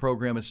 Obviously the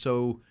program is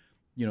so,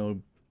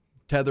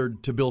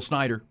 tethered to Bill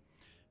Snyder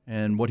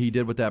and what he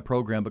did with that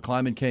program. But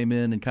Kleiman came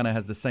in and kind of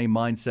has the same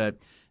mindset.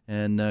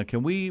 And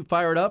can we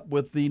fire it up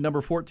with the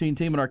number 14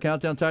 team in our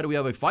countdown title? We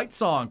have a fight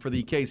song for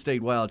the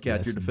K-State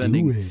Wildcats. You're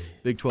defending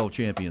Big 12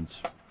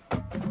 champions.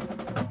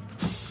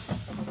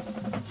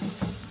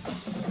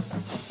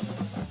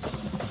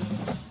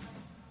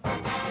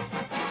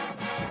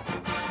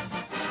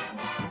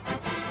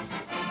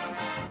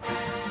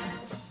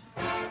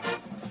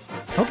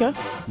 Okay.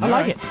 I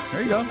like it.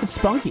 There you go. It's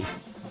spunky.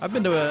 I've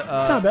been to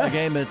a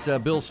game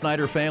at Bill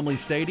Snyder Family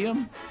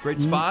Stadium.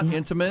 Great spot,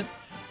 intimate,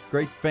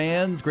 great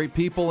fans, great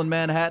people in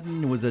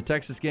Manhattan. It was a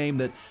Texas game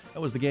that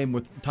was the game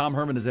with Tom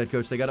Herman as head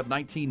coach. They got up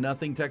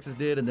 19-0, Texas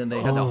did, and then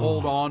they had to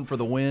hold on for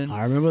the win.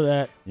 I remember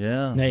that.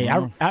 Yeah. Hey,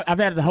 I've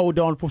had to hold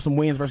on for some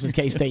wins versus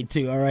K-State,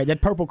 too, all right?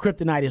 That purple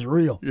kryptonite is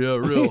real. Yeah,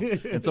 real.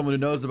 And someone who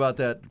knows about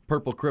that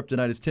purple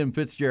kryptonite is Tim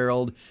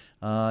Fitzgerald.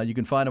 You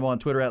can find him on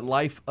Twitter at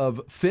Life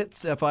of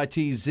Fitz,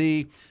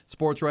 F-I-T-Z,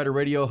 sports writer,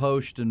 radio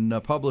host,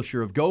 and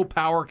publisher of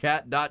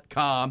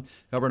GoPowerCat.com,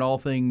 covering all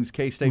things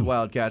K-State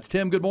Wildcats.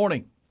 Tim, good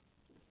morning.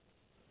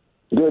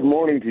 Good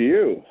morning to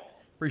you.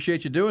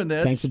 Appreciate you doing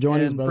this. Thanks for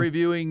joining us, and brother.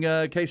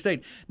 Previewing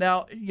K-State.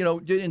 Now,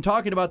 in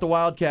talking about the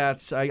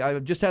Wildcats, I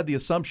just had the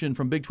assumption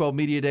from Big 12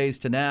 Media Days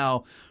to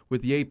now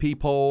with the AP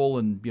poll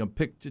and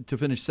picked to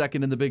finish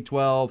second in the Big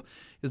 12.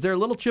 Is there a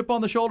little chip on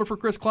the shoulder for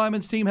Chris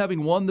Kleiman's team,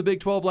 having won the Big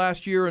 12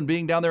 last year and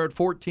being down there at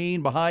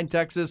 14 behind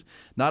Texas,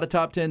 not a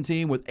top 10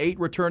 team with 8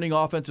 returning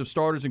offensive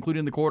starters,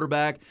 including the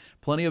quarterback,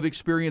 plenty of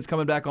experience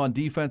coming back on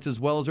defense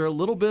as well? Is there a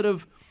little bit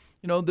of,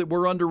 that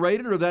we're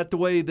underrated, or that the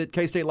way that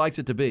K-State likes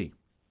it to be?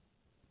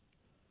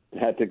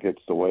 I think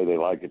it's the way they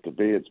like it to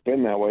be. It's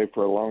been that way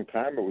for a long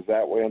time. It was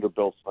that way under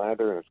Bill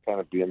Snyder, and it's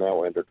kind of being that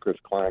way under Chris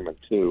Kleiman,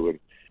 too. And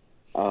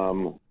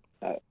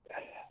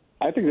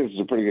I think this is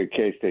a pretty good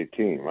K-State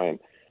team.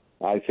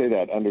 I say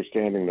that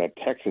understanding that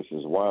Texas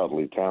is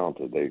wildly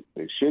talented.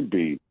 They should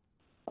be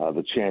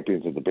the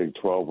champions of the Big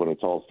 12 when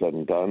it's all said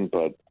and done.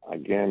 But,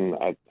 again,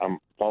 I'm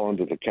falling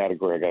into the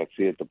category I got to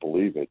see it to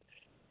believe it.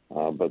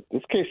 But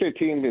this K-State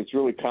team is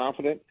really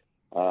confident.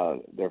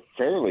 They're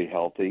fairly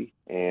healthy,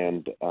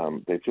 and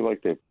they feel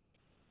like they've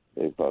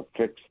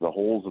fixed the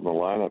holes in the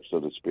lineup, so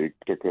to speak,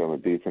 particularly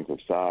on the defensive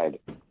side.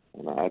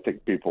 And I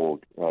think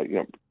people,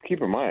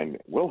 keep in mind,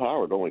 Will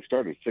Howard only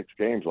started 6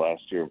 games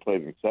last year and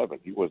played in 7.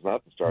 He was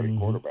not the starting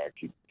quarterback.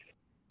 He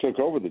took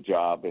over the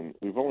job, and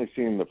we've only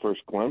seen the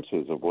first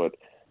glimpses of what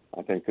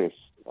I think this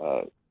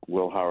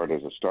Will Howard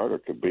as a starter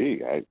could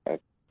be.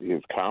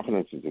 His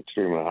confidence is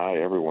extremely high.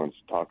 Everyone's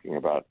talking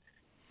about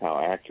how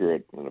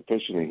accurate and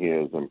efficient he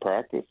is in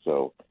practice.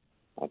 So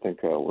I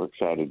think we're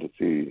excited to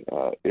see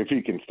if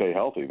he can stay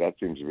healthy. That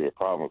seems to be a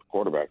problem with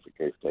quarterbacks at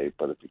K-State,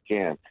 but if he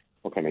can,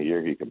 what kind of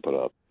year he can put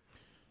up.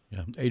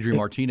 Yeah, Adrian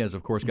Martinez,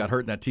 of course, got hurt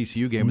in that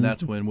TCU game, and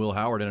that's when Will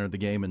Howard entered the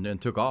game and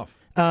took off.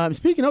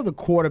 Speaking of the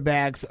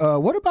quarterbacks,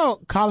 what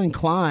about Colin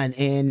Klein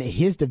and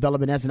his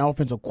development as an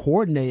offensive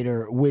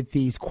coordinator with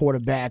these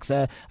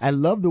quarterbacks? I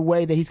love the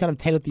way that he's kind of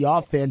tailored the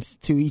offense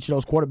to each of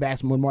those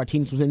quarterbacks. When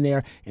Martinez was in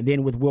there and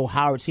then with Will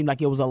Howard, it seemed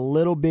like it was a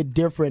little bit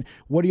different.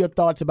 What are your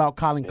thoughts about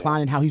Colin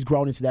Klein and how he's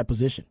grown into that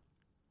position?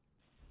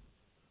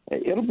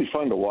 It'll be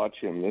fun to watch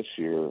him this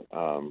year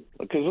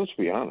because let's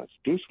be honest,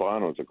 Deuce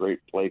Vaughn was a great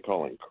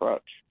play-calling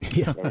crutch.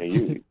 Yeah. I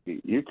mean,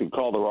 you could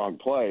call the wrong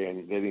play,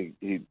 and then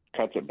he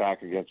cuts it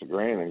back against the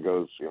grain and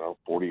goes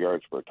 40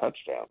 yards for a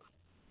touchdown.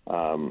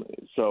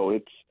 So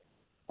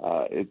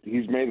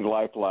he's made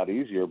life a lot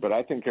easier, but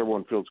I think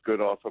everyone feels good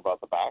also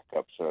about the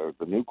backups,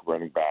 the new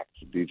running backs,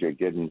 DJ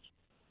Giddens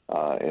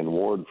and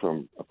Ward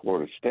from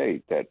Florida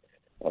State, that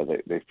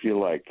they feel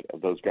like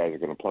those guys are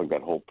going to plug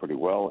that hole pretty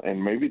well,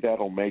 and maybe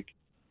that'll make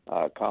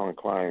Colin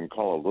Klein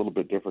call a little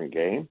bit different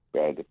game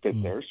to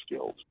fit their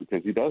skills,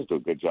 because he does do a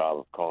good job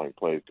of calling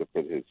plays to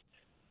fit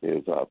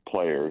his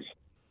players.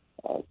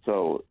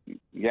 So,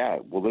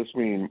 will this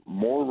mean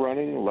more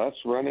running, less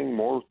running,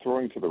 more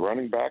throwing to the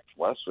running backs,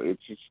 less?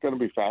 It's just going to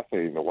be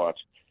fascinating to watch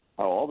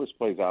how all this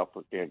plays out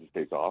for Kansas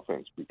State's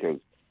offense, because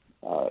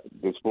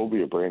this will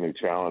be a brand new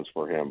challenge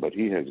for him, but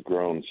he has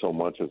grown so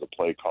much as a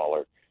play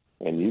caller.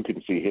 And you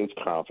can see his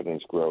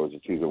confidence grow as the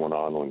season went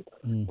on when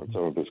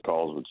some of his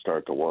calls would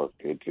start to work.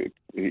 He's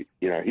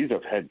a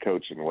head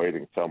coach in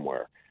waiting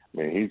somewhere.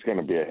 I mean, he's going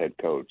to be a head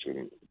coach,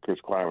 and Chris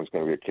Klein was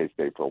going to be at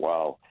K-State for a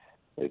while,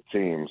 it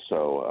seems.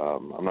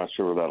 So I'm not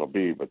sure where that'll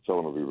be, but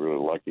someone will be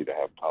really lucky to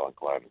have Colin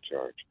Klein in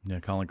charge. Yeah,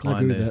 Colin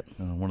Klein,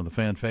 one of the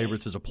fan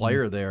favorites as a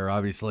player there,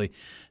 obviously,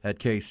 at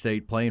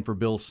K-State, playing for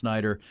Bill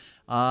Snyder.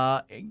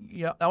 I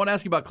want to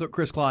ask you about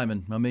Chris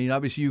Klieman. I mean,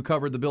 obviously you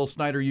covered the Bill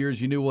Snyder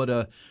years. You knew what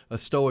a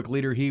stoic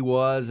leader he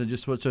was and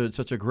just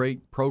such a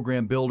great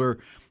program builder.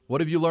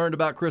 What have you learned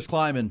about Chris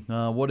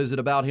Klieman? What is it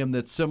about him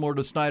that's similar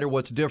to Snyder?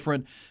 What's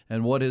different?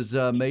 And what has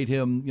made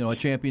him a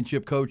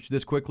championship coach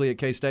this quickly at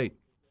K-State?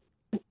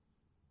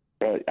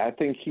 I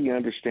think he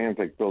understands,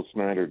 like Bill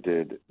Snyder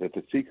did, that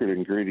the secret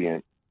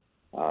ingredient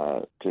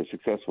to a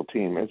successful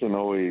team isn't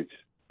always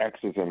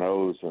X's and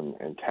O's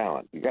and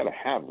talent. You got to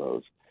have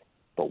those.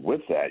 But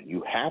with that,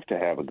 you have to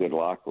have a good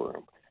locker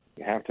room.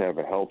 You have to have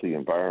a healthy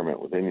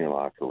environment within your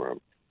locker room.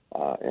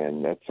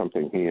 And that's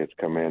something he has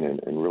come in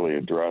and really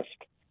addressed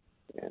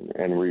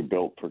and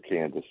rebuilt for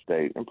Kansas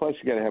State. And plus,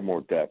 you got to have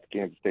more depth.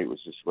 Kansas State was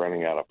just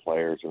running out of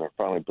players, and they're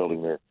finally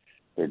building their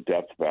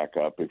depth back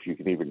up, if you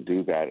can even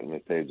do that in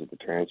the stage of the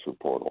transfer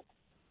portal.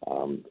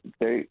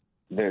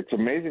 It's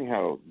amazing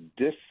how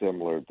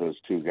dissimilar those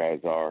two guys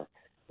are,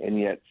 and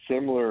yet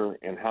similar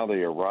in how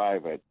they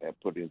arrive at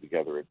putting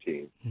together a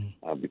team,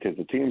 because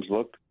the teams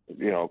look,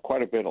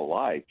 quite a bit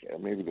alike.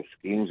 Maybe the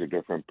schemes are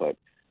different, but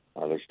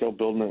they're still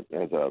building it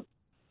as a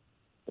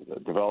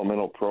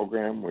developmental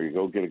program where you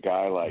go get a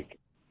guy like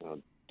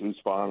Deuce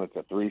Vaughn, it's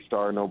a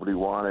 3-star nobody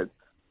wanted.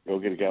 Go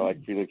get a guy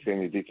like Felix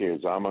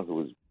Anudike-Uzomah, who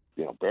was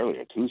barely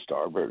a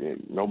 2-star, but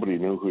nobody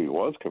knew who he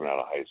was coming out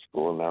of high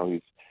school, and now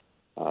he's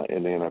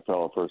in the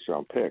NFL, a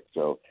first-round pick.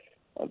 So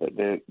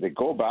they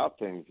go about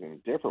things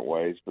in different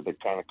ways, but they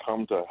kind of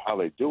come to how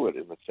they do it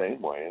in the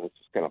same way, and it's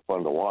just kind of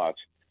fun to watch.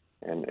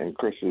 And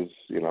Chris is,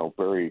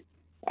 very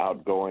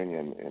outgoing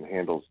and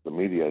handles the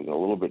media in a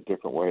little bit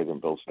different way than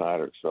Bill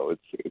Snyder. So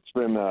it's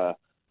been a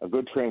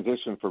good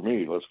transition for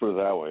me, let's put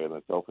it that way, in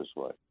a selfish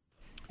way.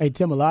 Hey,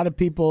 Tim, a lot of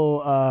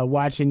people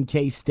watching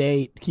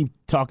K-State keep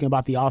talking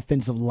about the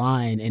offensive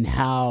line and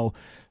how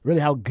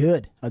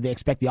good they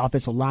expect the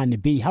offensive line to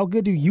be. How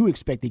good do you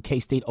expect the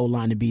K-State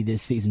O-line to be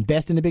this season?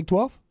 Best in the Big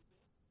 12?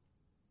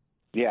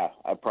 Yeah,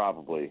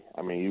 probably.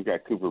 I mean, you've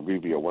got Cooper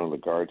Beebe at one of the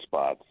guard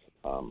spots,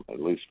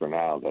 at least for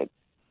now, that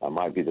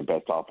might be the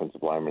best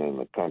offensive lineman in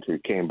the country.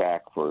 Came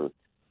back for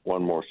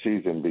one more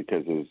season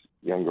because his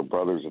younger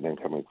brother's an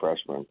incoming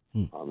freshman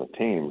on the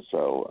team,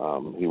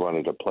 so he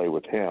wanted to play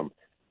with him.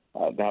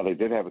 Now, they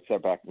did have a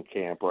setback in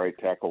camp. Right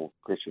tackle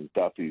Christian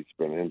Duffy's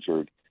been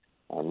injured.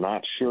 I'm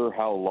not sure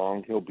how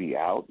long he'll be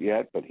out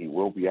yet, but he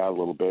will be out a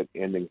little bit,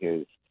 ending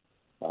his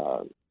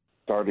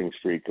starting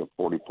streak of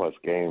 40-plus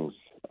games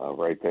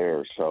right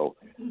there. So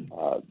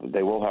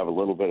they will have a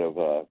little bit of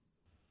a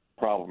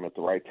problem at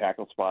the right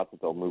tackle spot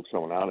that they'll move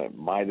someone out. It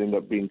might end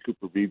up being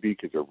Cooper Beebe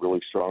because they're really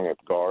strong at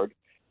guard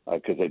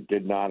because they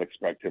did not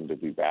expect him to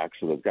be back.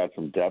 So they've got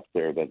some depth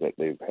there that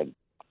they've had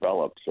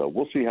developed. So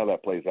we'll see how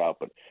that plays out.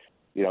 But,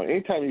 you know,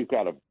 anytime you've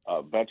got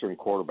a veteran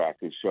quarterback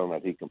who's shown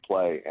that he can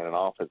play and an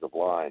offensive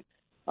line,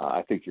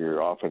 I think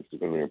your offense is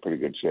going to be in pretty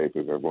good shape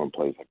if everyone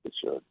plays like it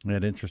should.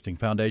 That interesting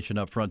foundation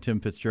up front. Tim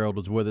Fitzgerald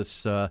was with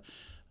us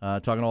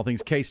talking all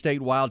things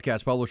K-State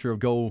Wildcats, publisher of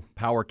Go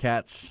Power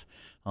Cats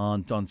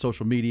on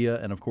social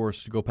media, and, of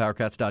course,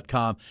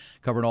 GoPowerCats.com,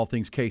 covering all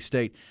things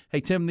K-State.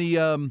 Hey, Tim,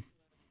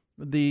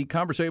 the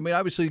conversation, I mean,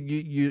 obviously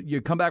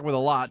you come back with a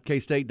lot,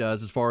 K-State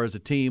does, as far as a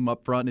team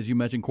up front, as you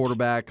mentioned,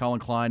 quarterback, Colin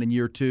Klein in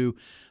year 2.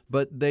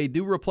 But they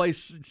do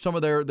replace some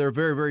of their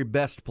very, very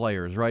best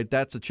players, right?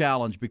 That's a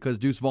challenge because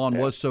Deuce Vaughn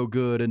was so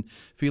good, and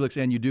Felix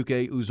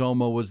Anyuduke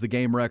Uzoma was the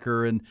game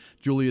wrecker, and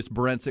Julius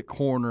Brents at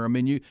corner. I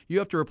mean, you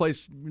have to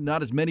replace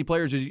not as many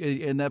players,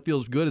 and that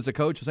feels good as a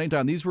coach. At the same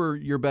time, these were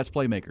your best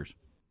playmakers.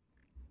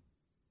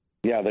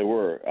 Yeah, they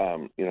were.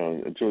 You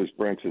know, Julius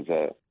Brents is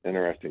an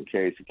interesting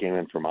case. He came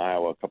in from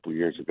Iowa a couple of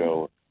years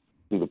ago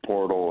through the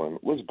portal and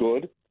was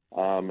good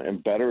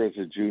and better as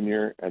a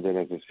junior, and then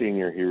as a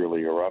senior, he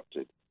really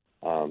erupted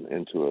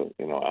into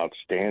a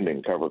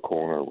outstanding cover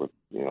corner with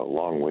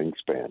long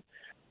wingspan.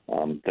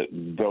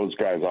 Those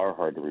guys are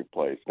hard to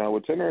replace. Now,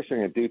 what's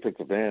interesting at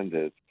defensive end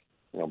is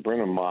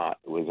Brennan Mott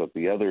was at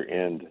the other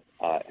end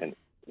and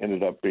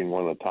ended up being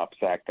one of the top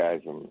sack guys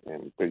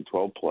in Big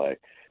 12 play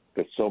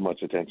because so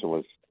much attention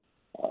was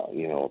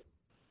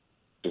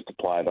just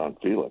applied on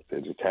Felix. They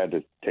just had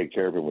to take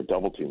care of him with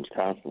double teams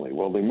constantly.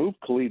 Well, they moved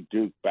Khalid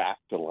Duke back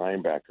to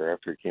linebacker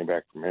after he came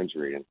back from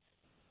injury, and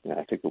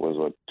I think it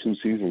was 2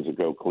 seasons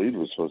ago, Khalid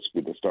was supposed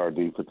to be the star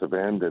defensive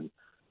end and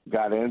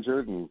got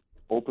injured and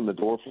opened the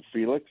door for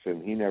Felix,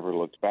 and he never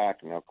looked back.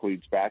 And now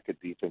Khalid's back at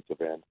defensive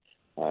end.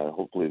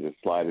 Hopefully to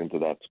slide into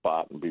that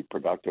spot and be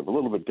productive. A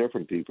little bit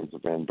different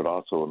defensive end, but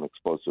also an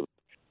explosive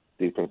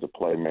defensive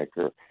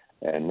playmaker.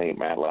 And Nate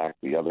Matlack,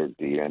 the other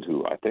D end,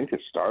 who I think is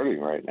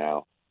starting right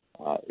now,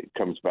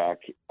 comes back.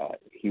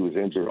 He was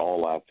injured all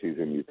last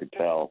season, you could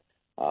tell.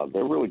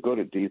 They're really good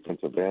at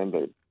defensive end.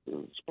 The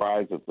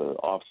surprise of the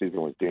offseason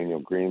was Daniel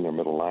Green, their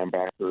middle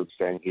linebacker,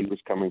 saying he was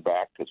coming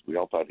back because we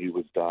all thought he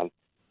was done.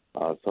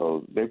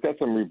 So they've got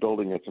some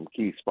rebuilding at some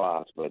key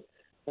spots, but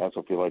I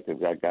also feel like they've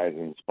got guys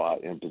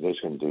in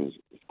position to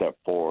step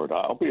forward.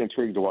 I'll be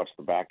intrigued to watch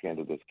the back end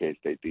of this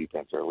K-State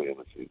defense early in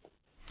the season.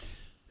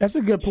 That's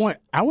a good point.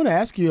 I want to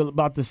ask you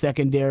about the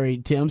secondary,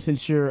 Tim,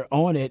 since you're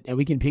on it, and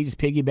we can just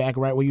piggyback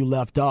right where you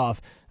left off.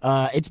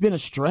 It's been a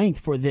strength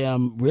for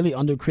them really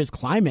under Chris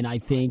Klieman, I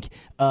think.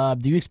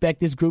 Do you expect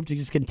this group to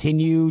just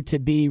continue to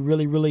be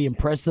really, really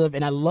impressive?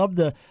 And I love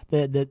the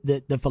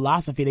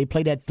philosophy. They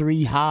play that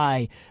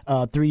 3-high,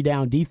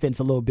 3-down defense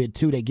a little bit,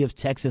 too, that gives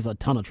Texas a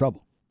ton of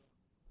trouble.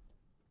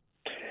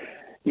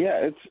 Yeah,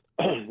 it's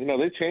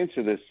they changed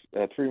to this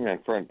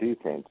 3-man front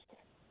defense.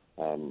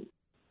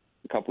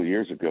 A couple of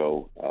years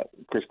ago,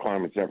 Chris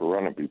Klieman's never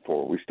run it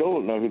before. We still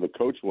don't know who the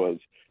coach was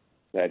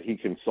that he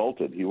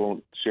consulted. He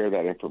won't share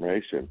that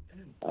information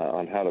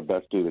on how to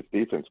best do this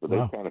defense, but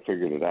they've kind of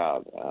figured it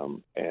out.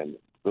 And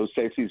those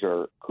safeties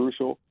are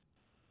crucial.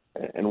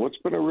 And what's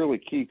been a really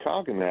key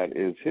cog in that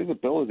is his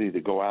ability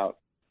to go out,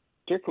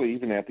 particularly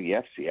even at the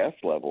FCS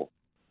level,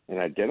 and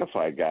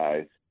identify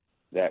guys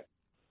that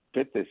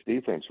fit this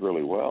defense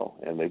really well.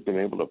 And they've been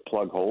able to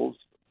plug holes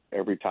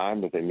every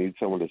time that they need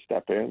someone to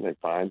step in. They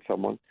find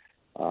someone.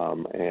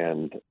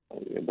 And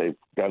they've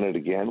done it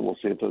again. We'll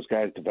see if those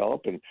guys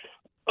develop and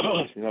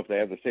if they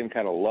have the same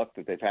kind of luck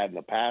that they've had in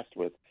the past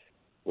with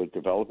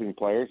developing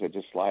players that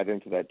just slide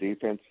into that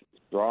defense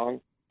strong.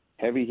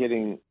 Heavy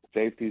hitting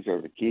safeties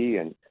are the key,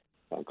 and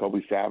Kobe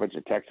Savage,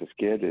 a Texas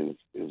kid,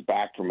 is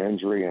back from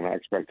injury, and I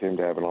expect him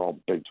to have an all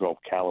Big 12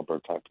 caliber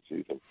type of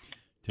season.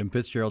 Tim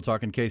Fitzgerald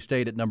talking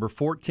K-State at number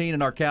 14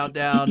 in our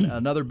countdown.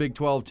 Another Big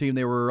 12 team.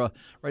 They were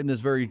right in this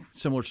very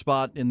similar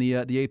spot in the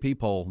AP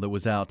poll that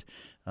was out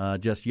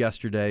just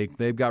yesterday.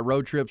 They've got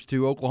road trips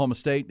to Oklahoma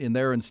State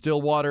in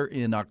Stillwater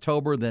in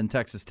October, then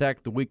Texas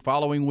Tech the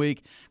following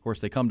week. Of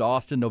course, they come to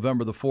Austin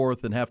November the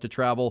 4th and have to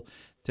travel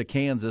to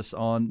Kansas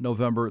on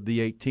November the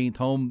 18th.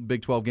 Home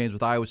Big 12 games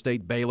with Iowa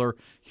State, Baylor,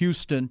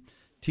 Houston,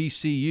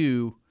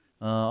 TCU,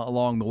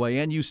 along the way,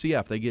 and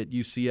UCF. They get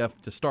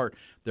UCF to start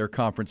their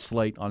conference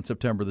slate on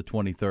September the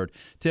 23rd.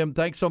 Tim,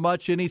 thanks so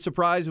much. Any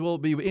surprise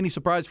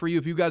for you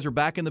if you guys are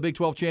back in the Big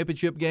 12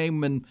 championship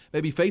game and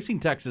maybe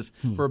facing Texas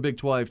for a Big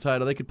 12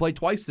 title? They could play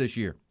twice this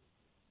year.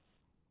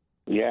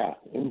 Yeah,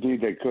 indeed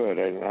they could.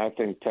 And I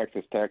think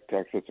Texas Tech,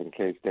 Texas, and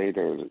K-State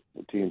are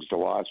the teams to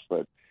watch.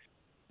 But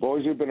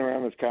boys who've been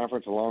around this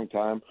conference a long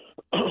time,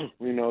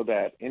 we know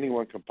that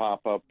anyone can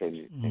pop up,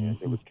 and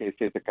it was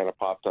K-State that kind of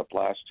popped up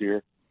last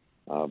year.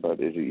 But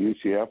is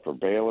it UCF or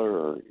Baylor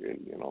or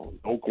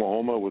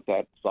Oklahoma with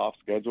that soft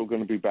schedule going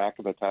to be back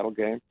in the title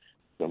game?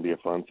 going to be a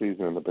fun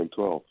season in the Big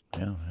 12.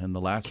 Yeah, and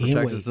the last for Can't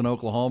Texas and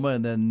Oklahoma,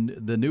 and then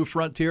the new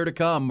frontier to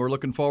come. We're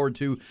looking forward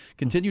to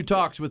continued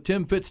talks with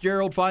Tim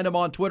Fitzgerald. Find him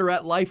on Twitter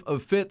at Life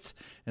of Fitz,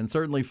 and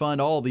certainly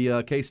find all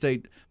the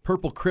K-State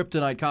Purple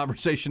Kryptonite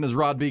conversation, as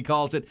Rod B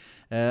calls it,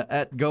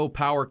 at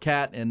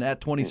GoPowerCat and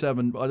at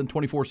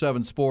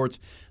 24/7 Sports.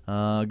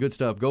 Good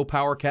stuff.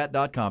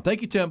 GoPowerCat.com.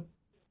 Thank you, Tim.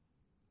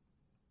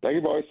 Thank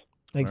you, boys.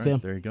 Thanks, All right, Tim.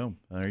 There you go.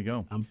 There you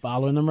go. I'm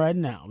following them right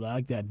now. I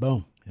like that.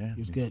 Boom. Yeah,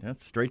 He was good.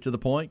 That's straight to the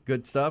point.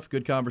 Good stuff.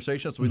 Good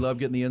conversations. We love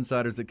getting the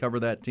insiders that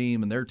cover that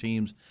team and their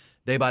teams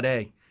day by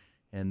day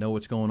and know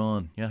what's going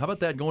on. Yeah, how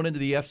about that going into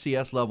the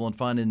FCS level and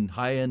finding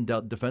high-end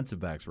defensive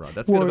backs, Rod?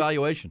 That's good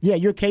evaluation. Yeah,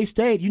 you're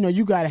K-State.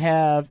 You got to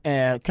have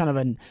kind of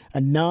a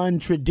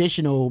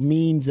non-traditional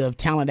means of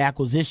talent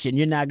acquisition.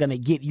 You're not going to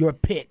get your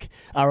pick,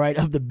 all right,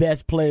 of the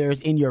best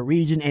players in your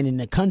region and in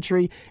the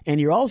country. And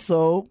you're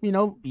also,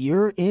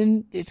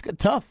 it's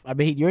tough. I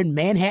mean, you're in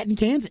Manhattan,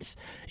 Kansas.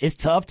 It's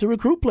tough to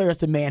recruit players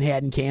to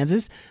Manhattan,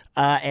 Kansas.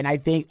 And I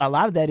think a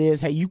lot of that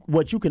is,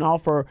 what you can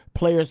offer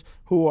players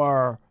who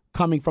are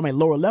coming from a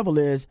lower level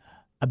is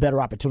a better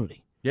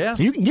opportunity. Yeah.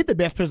 So you can get the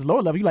best players at the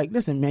lower level. You're like,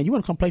 listen, man, you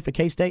want to come play for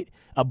K-State,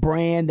 a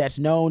brand that's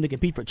known to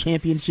compete for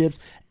championships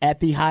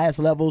at the highest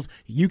levels.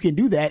 You can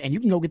do that, and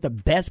you can go get the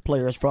best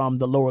players from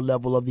the lower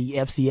level of the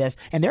FCS.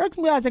 And there are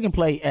guys that can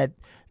play at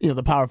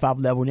the Power 5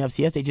 level in the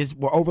FCS. They just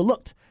were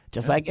overlooked,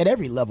 just like at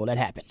every level that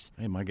happens.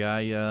 Hey, my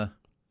guy,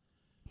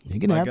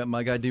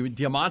 my guy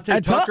Diamante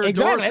Tucker exactly.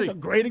 Dorsey. That's a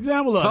great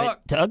example of it.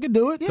 Tuck can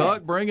do it. Yeah.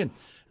 Tuck bringing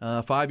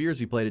 5 years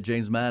he played at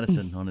James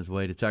Madison on his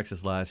way to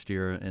Texas last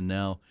year, and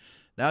now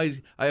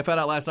I found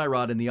out last night,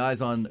 Rod, in the Eyes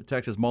on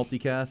Texas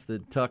multicast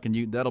that Tuck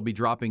and that'll be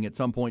dropping at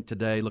some point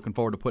today. Looking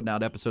forward to putting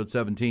out episode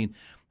 17.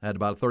 I had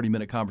about a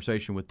 30-minute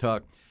conversation with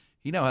Tuck.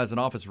 He now has an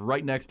office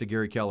right next to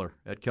Gary Keller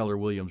at Keller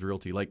Williams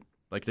Realty. Like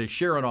they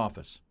share an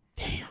office.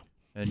 Damn.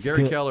 And That's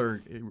Gary good.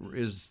 Keller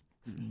he's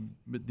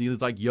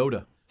like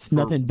Yoda. It's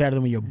nothing better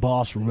than when your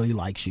boss really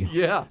likes you.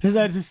 Yeah.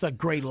 It's just a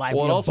great life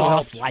when your also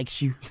boss helps.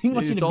 likes you. He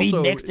wants you It's to be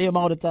also, next to him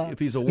all the time. If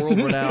he's a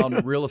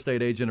world-renowned real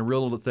estate agent, a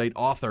real estate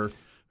author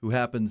who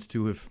happens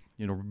to have,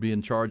 be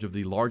in charge of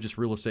the largest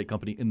real estate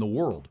company in the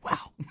world.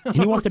 Wow. And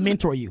he wants to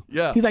mentor you.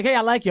 Yeah. He's like, hey,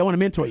 I like you. I want to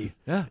mentor you.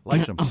 Yeah,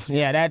 likes him.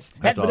 Yeah, That's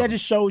but awesome. that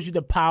just shows you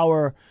the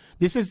power.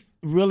 This is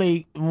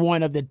really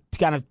one of the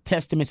kind of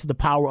testaments to the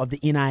power of the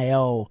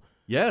NIL.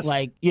 Yes.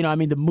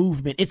 The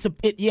movement.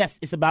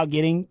 It's about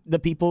getting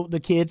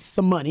the kids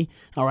some money,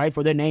 all right,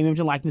 for their name, image,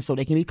 and likeness so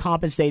they can be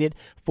compensated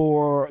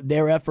for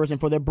their efforts and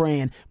for their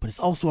brand. But it's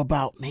also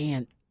about,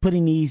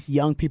 putting these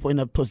young people in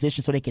a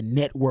position so they can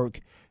network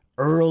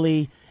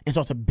early and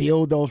start to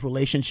build those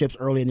relationships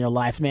early in their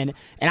life, man.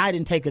 And I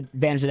didn't take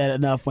advantage of that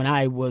enough when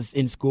I was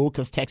in school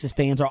because Texas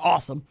fans are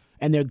awesome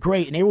and they're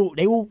great, and they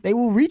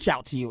will reach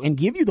out to you and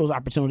give you those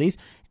opportunities.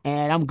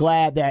 And I'm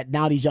glad that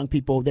now these young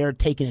people, they're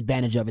taking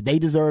advantage of it. They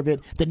deserve it.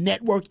 The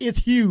network is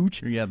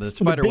huge. Yeah, the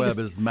spider web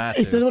is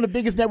massive. It's one of the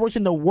biggest networks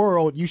in the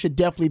world. You should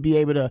definitely be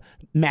able to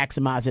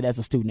maximize it as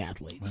a student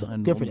athlete. So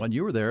and good for when them.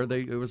 you were there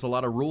was a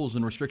lot of rules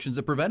and restrictions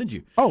that prevented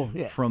you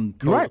from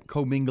Right.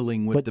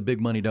 commingling with the big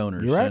money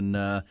donors. You're right. And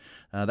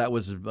that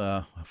was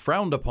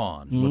frowned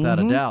upon, without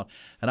a doubt.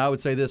 And I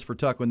would say this for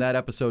Tuck, when that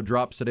episode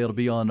drops today, it'll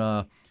be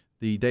on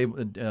the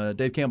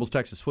Dave Campbell's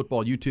Texas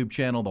Football YouTube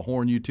channel, the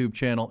Horn YouTube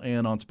channel,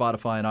 and on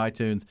Spotify and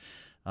iTunes.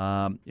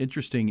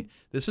 Interesting.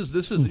 This is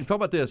talk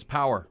about this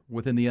power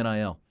within the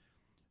NIL.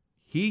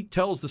 He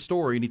tells the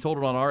story, and he told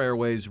it on our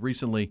airways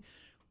recently.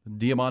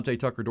 Diamante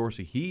Tucker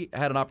Dorsey. He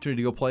had an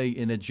opportunity to go play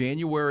in a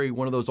January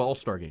one of those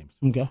All-Star games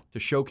to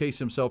showcase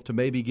himself to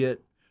maybe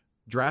get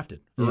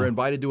drafted or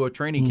invited to a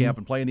training camp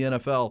and play in the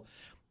NFL.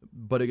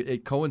 But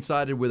it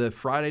coincided with a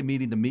Friday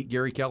meeting to meet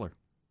Gary Keller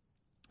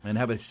and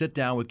have a sit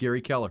down with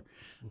Gary Keller,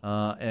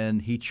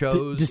 and he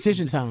chose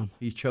decision time.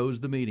 He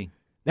chose the meeting.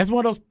 That's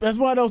one of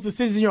those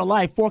decisions in your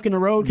life, fork in the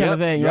road kind of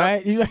thing,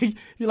 right? You're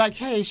like,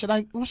 hey,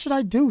 what should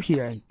I do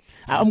here? And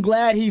I'm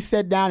glad he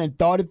sat down and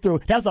thought it through.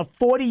 That was a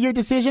 40-year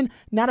decision,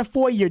 not a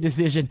 4-year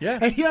decision. Yeah.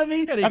 And you know what I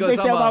mean? Yeah, That's what they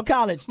say about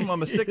college.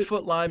 I'm a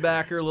 6-foot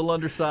linebacker, a little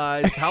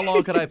undersized. How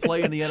long could I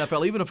play in the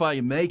NFL, even if I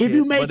make if it?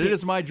 You make but it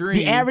is my dream.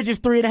 The average is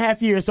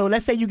 3.5 years. So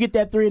let's say you get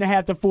that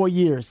 3.5 to 4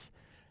 years.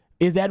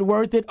 Is that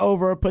worth it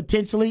over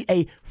potentially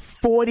a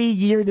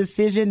 40-year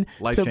decision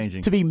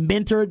life-changing to be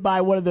mentored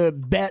by one of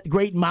the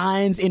great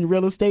minds in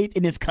real estate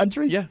in this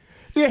country? Yeah.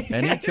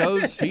 And he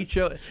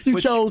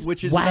chose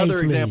which is wisely. another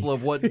example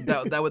of what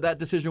that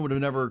decision would have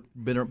never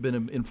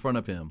been in front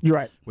of him. You're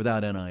right.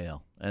 Without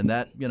NIL. And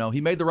that,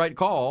 he made the right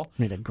call.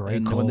 Made a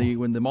great call.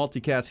 When the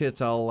multicast hits,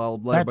 I'll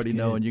let everybody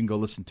know, and you can go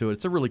listen to it.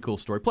 It's a really cool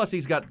story. Plus,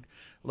 he's got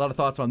a lot of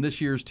thoughts on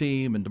this year's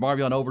team, and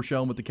DeMarvion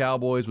Overshown with the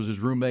Cowboys was his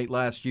roommate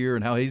last year,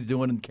 and how he's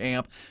doing in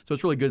camp. So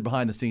it's really good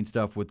behind-the-scenes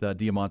stuff with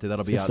Diamante.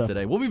 That'll be out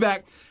today. We'll be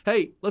back.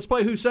 Hey, let's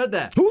play Who Said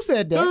That? Who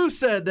Said That? Who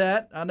Said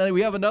That? And then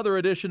we have another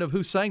edition of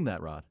Who Sang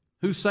That, Rod?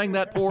 Who Sang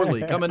That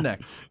Poorly? Coming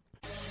next.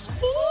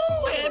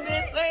 Ooh, and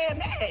been saying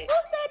that. Who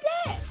said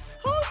that?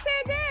 Who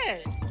said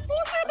that? Who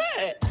said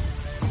that?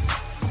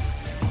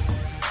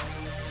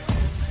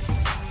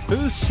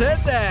 Who said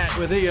that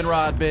with Ian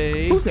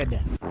Rodby? Who said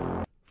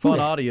that? Fun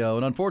audio.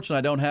 And unfortunately,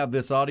 I don't have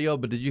this audio,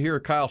 but did you hear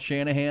Kyle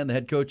Shanahan, the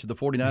head coach of the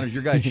 49ers,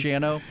 your guy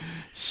Shano?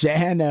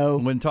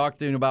 Shano. When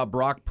talking about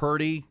Brock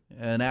Purdy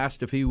and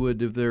asked if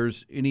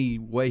there's any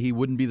way he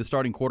wouldn't be the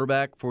starting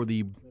quarterback for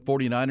the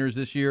 49ers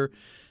this year,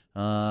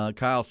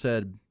 Kyle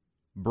said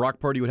Brock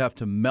Purdy would have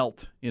to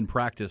melt in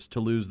practice to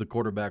lose the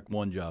quarterback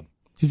one job.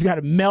 He's got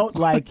to melt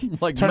like turn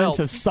melt.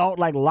 into salt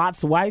like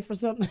Lot's wife or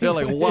something? Yeah,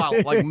 like wow,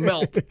 like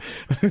melt.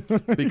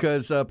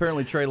 Because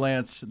apparently Trey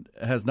Lance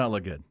has not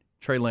looked good.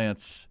 Trey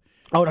Lance.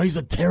 Oh, no,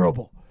 he's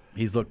terrible.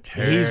 He's looked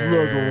terrible. He's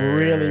looked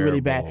really, really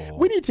bad.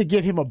 We need to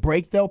give him a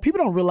break, though.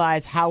 People don't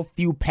realize how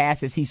few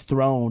passes he's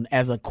thrown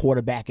as a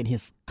quarterback in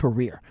his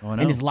career,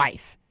 in his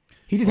life.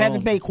 He just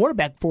hasn't played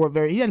quarterback for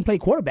he hasn't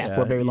played quarterback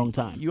for a very long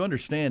time. You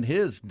understand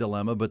his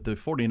dilemma, but the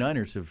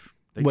 49ers have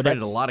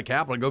traded a lot of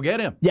capital to go get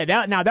him. Yeah,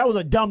 that was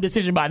a dumb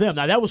decision by them.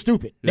 Now, that was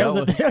stupid.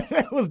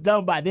 That was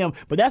dumb by them.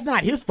 But that's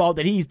not his fault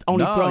that he's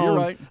only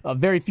thrown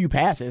very few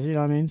passes. You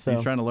know what I mean? So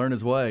he's trying to learn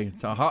his way.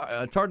 It's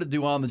hard to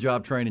do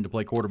on-the-job training to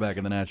play quarterback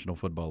in the National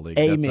Football League.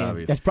 Amen. That's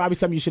obvious. That's probably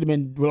something you should have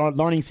been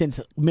learning since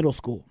middle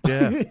school.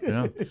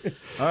 Yeah.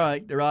 All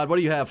right, Rod, what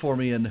do you have for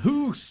me? And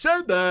who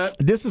said that?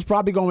 This is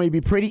probably going to be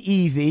pretty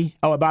easy.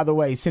 Oh, and by the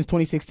way, since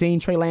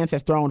 2016, Trey Lance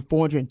has thrown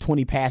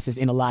 420 passes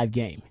in a live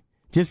game.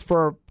 Just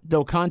for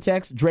the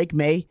context, Drake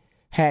May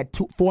had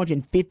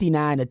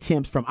 459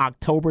 attempts from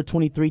October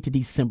 23 to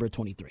December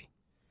 23.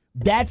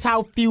 That's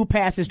how few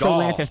passes Trey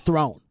Lance has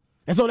thrown.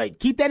 And so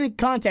keep that in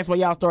context while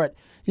y'all start,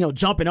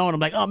 jumping on him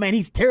like, oh, man,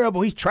 he's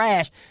terrible. He's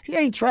trash. He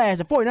ain't trash.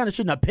 The 49ers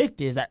shouldn't have picked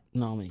this.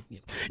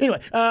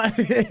 Anyway,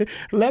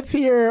 let's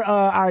hear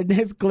our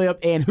next clip.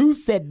 And who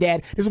said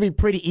that? This will be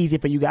pretty easy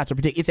for you guys to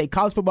predict. It's a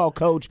college football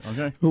coach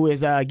who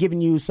is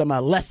giving you some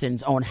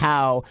lessons on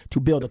how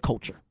to build a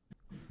culture.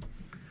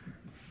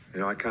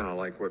 I kind of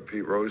like what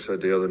Pete Rose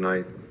said the other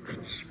night.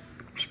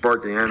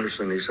 Sparky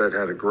Anderson, he said,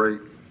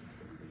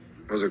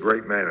 was a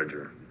great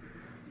manager.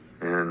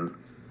 And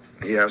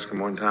he asked him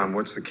one time,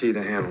 what's the key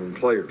to handling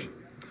players?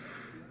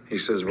 He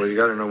says, well, you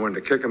got to know when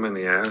to kick them in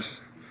the ass,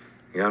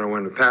 you got to know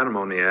when to pat them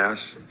on the ass,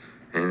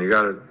 and you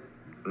got to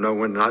know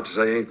when not to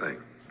say anything.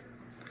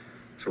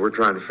 So we're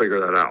trying to figure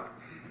that out.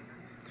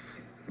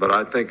 But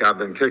I think I've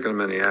been kicking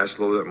them in the ass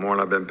a little bit more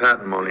than I've been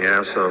patting them on the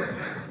ass, so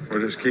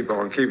we'll just keep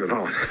on keeping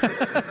on.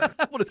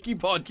 We'll just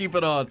keep on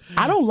keeping on.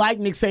 I don't like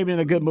Nick Saban in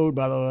a good mood,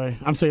 by the way.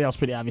 I'm sure that was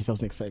pretty obvious that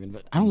was Nick Saban,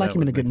 but I don't like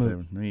him in a good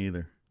mood. Me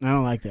either. I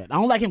don't like that. I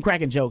don't like him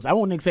cracking jokes. I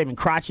want Nick Saban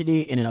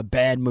crotchety and in a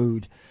bad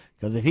mood.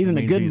 Because if he's in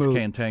a good mood. He's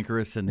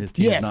cantankerous and his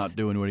team's not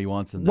doing what he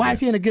wants them to do. Why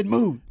is he in a good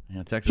mood?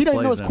 Yeah, Texas he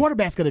doesn't know his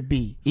quarterback's going to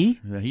be.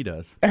 Yeah, he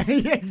does.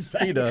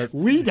 Exactly. He does.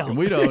 We don't.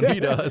 We don't.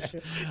 He does.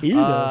 He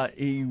does.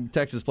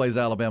 Texas plays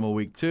Alabama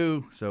week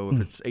 2, so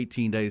if it's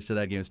 18 days to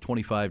that game, it's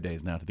 25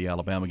 days now to the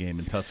Alabama game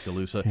in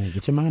Tuscaloosa. Hey,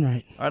 get your mind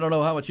right. I don't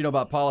know how much you know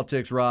about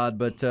politics, Rod,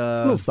 but a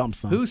little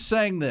something. Who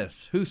sang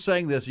this? You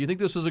think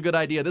this was a good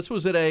idea? This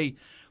was at a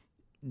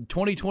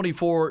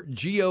 2024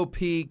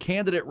 GOP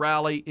candidate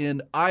rally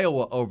in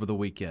Iowa over the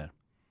weekend.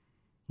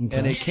 Okay.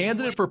 And a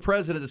candidate for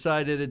president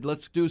decided,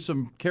 let's do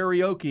some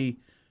karaoke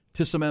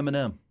to some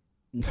Eminem.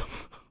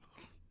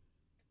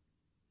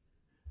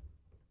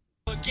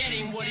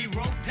 Forgetting what he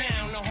wrote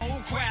down, the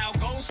whole crowd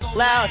goes so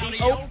loud.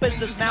 He opens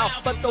his mouth,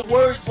 but the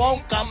words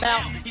won't come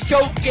out. He's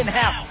joking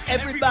how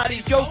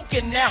everybody's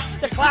joking now.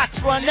 The clock's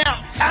run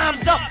out,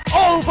 time's up,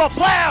 over,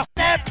 plow.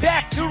 Snap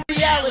back to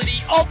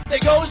reality. Oh, there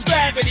goes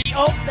gravity.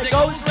 Oh, there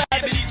goes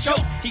gravity. Choke.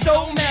 He's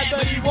so mad,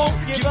 but he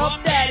won't give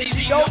up that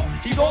easy. Oh,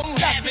 he won't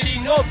laugh and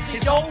he knows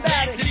his own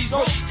bad that he's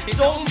ropes. His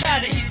own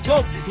bad that he's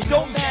close. He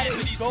don't matter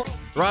that he's ropes.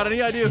 Rod,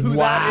 any idea who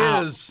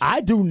that is?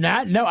 I do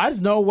not know.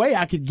 There's no way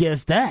I could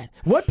guess that.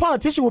 What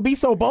politician would be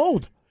so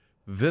bold?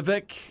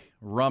 Vivek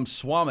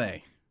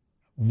Ramaswamy.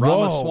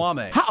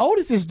 Ramaswamy. How old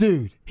is this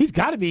dude? He's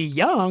got to be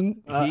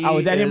young.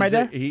 Is that him right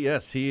there?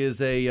 Yes, he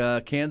is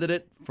a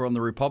candidate from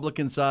the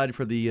Republican side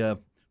for the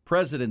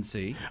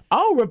presidency.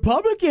 Oh,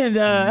 Republican.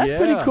 That's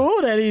pretty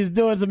cool that he's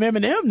doing some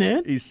Eminem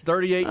then. He's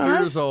 38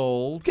 years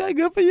old. Okay,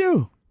 good for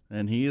you.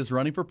 And he is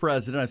running for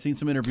president. I've seen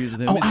some interviews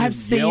with him. Oh, I've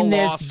seen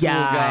this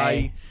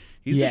guy.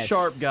 He's a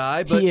sharp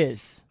guy, but he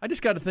is. I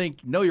just got to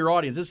think, know your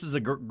audience. This is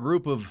a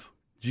group of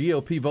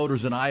GOP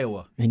voters in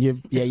Iowa. And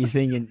you're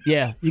singing.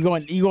 Yeah, you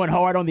going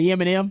hard on the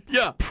Eminem.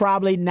 Yeah,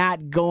 probably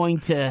not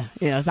going to.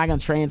 It's not going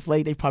to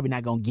translate. They're probably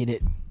not going to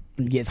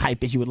get as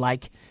hype as you would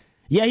like.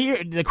 Yeah,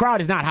 here the crowd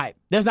is not hype.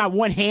 There's not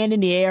one hand in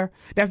the air.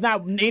 There's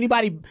not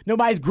anybody.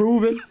 Nobody's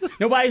grooving.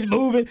 Nobody's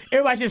moving.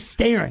 Everybody's just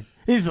staring.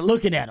 They're just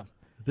looking at them.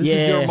 This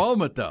is your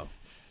moment, though.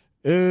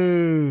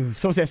 Ooh,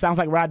 someone said sounds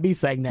like Rod B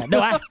saying that.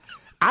 No,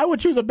 I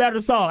would choose a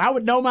better song. I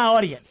would know my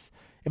audience.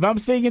 If I'm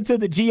singing to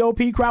the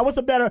GOP crowd,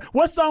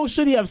 what song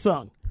should he have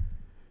sung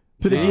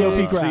to the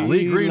GOP crowd?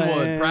 Lee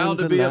Greenwood, proud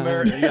to be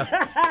American.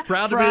 Yeah.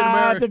 Proud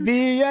to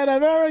be an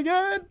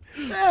American.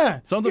 Yeah.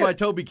 Something by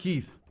Toby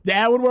Keith.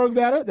 That would work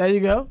better. There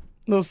you go.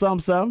 little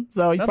something.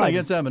 So he Nothing probably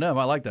against Eminem.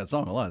 I like that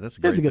song a lot. That's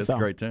a good song. A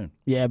great tune.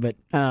 Yeah, but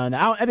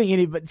I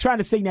think trying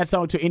to sing that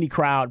song to any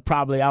crowd,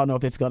 probably, I don't know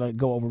if it's going to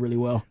go over really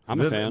well.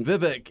 I'm a fan.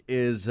 Vivek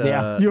is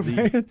you're a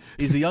fan?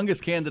 He's the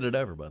youngest candidate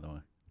ever, by the way.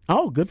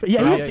 Oh, good for you.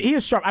 Yeah, he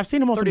is sharp. I've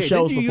seen him on some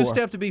shows Didn't you before. used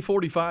to have to be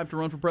 45 to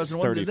run for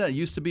president? Did that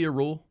used to be a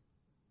rule?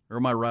 Or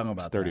am I wrong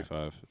about that?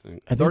 35, I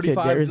think.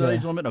 35 is the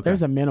age limit? Okay.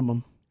 There's a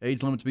minimum.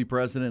 Age limit to be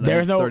president.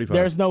 There's no 35.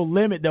 There's no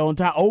limit, though, on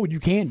how old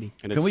you can be.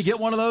 Can we get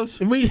one of those?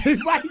 We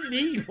might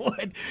need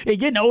one. It's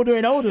getting older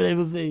and older, they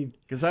will see.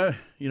 Because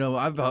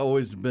I've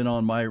always been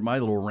on my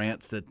little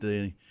rants that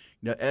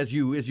as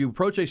you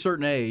approach a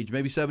certain age,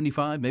 maybe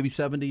 75, maybe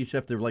 70, you should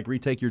have to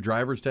retake your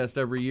driver's test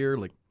every year.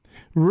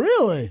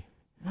 Really?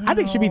 I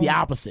think it should be the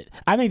opposite.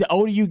 I think the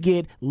older you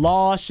get,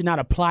 laws should not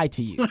apply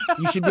to you.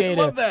 You should be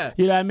able love that.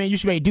 You know what I mean? You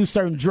should be able to do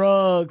certain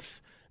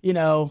drugs. You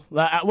know,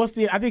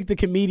 I think the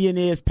comedian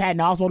is Patton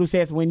Oswalt, who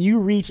says when you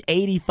reach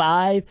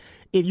 85,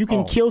 if you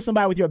can kill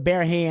somebody with your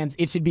bare hands,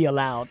 it should be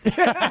allowed.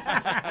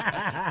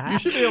 You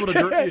should be able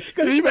to.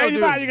 Because you're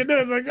 85, you can do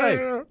it. It's like,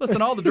 hey,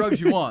 listen, all the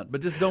drugs you want, but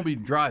just don't be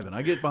driving.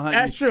 I get behind.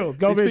 That's true.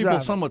 These people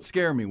driving. somewhat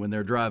scare me when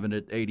they're driving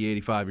at 80,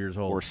 85 years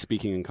old. Or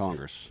speaking in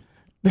Congress.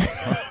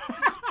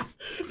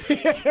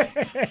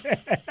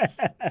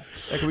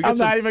 I'm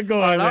not even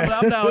going.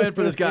 I'm now in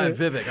for this guy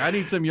Vivek. I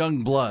need some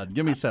young blood.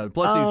 Give me some.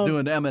 Plus, he's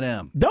doing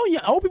Eminem.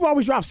 Old people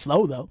always drive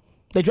slow though.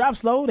 They drive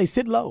slow. They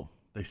sit low.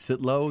 They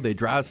sit low. They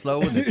drive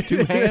slow, and it's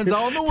two hands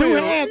on the wheel. 2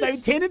 hands,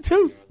 baby. 10 and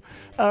 2.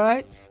 All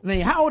right. I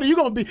mean, how old are you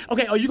gonna be?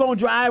 Okay, are you gonna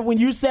drive when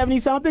you're 70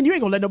 something? You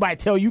ain't gonna let nobody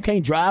tell you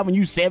can't drive when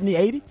you're 70,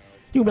 80.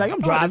 You can be like,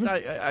 I'm driving.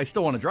 I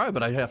still want to drive,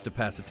 but I have to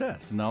pass a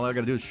test, and all I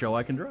got to do is show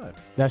I can drive.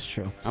 That's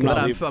true.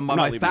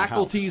 My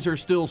faculties are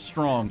still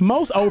strong.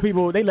 Most old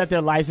people, they let their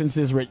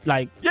licenses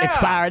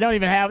expire. They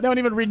don't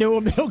even renew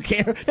them. They don't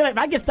care. They're like, if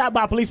I get stopped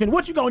by a policeman,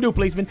 what you gonna do,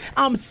 policeman?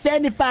 I'm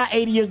 75,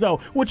 80 years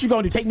old. What you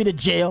gonna do? Take me to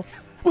jail?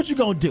 What you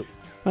gonna do?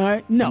 All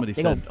right? No,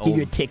 they're gonna give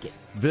you a ticket.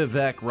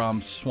 Vivek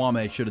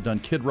Ramaswamy should have done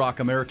Kid Rock,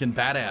 American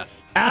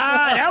Badass.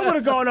 That would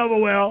have gone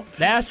over well.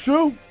 That's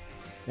true.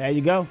 There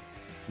you go.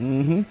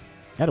 Mm-hmm.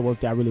 That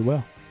worked out really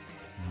well.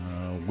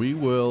 We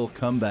will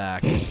come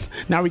back.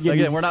 Now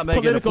we're not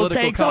making a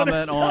political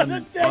comment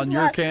on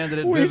your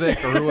candidate,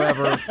 Vivek, or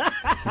whoever.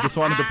 We just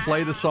wanted to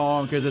play the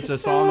song because it's a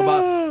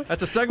song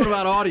that's a segment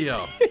about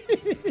audio.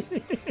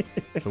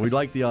 So we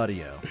like the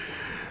audio.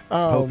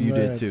 Hope you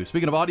did too.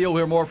 Speaking of audio, we'll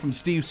hear more from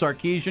Steve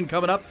Sarkisian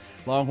coming up.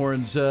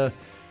 Longhorns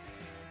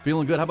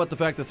feeling good. How about the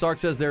fact that Sark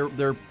says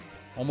they're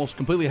almost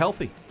completely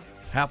healthy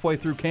halfway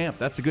through camp?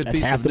 That's a good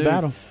piece of news,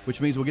 battle.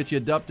 Which means we'll get you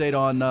an update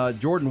on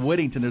Jordan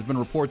Whittington. There's been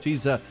reports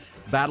he's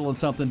battling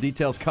something.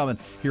 Details coming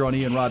here on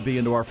Ian Rod B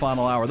into our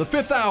final hour. The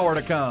fifth hour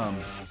to come.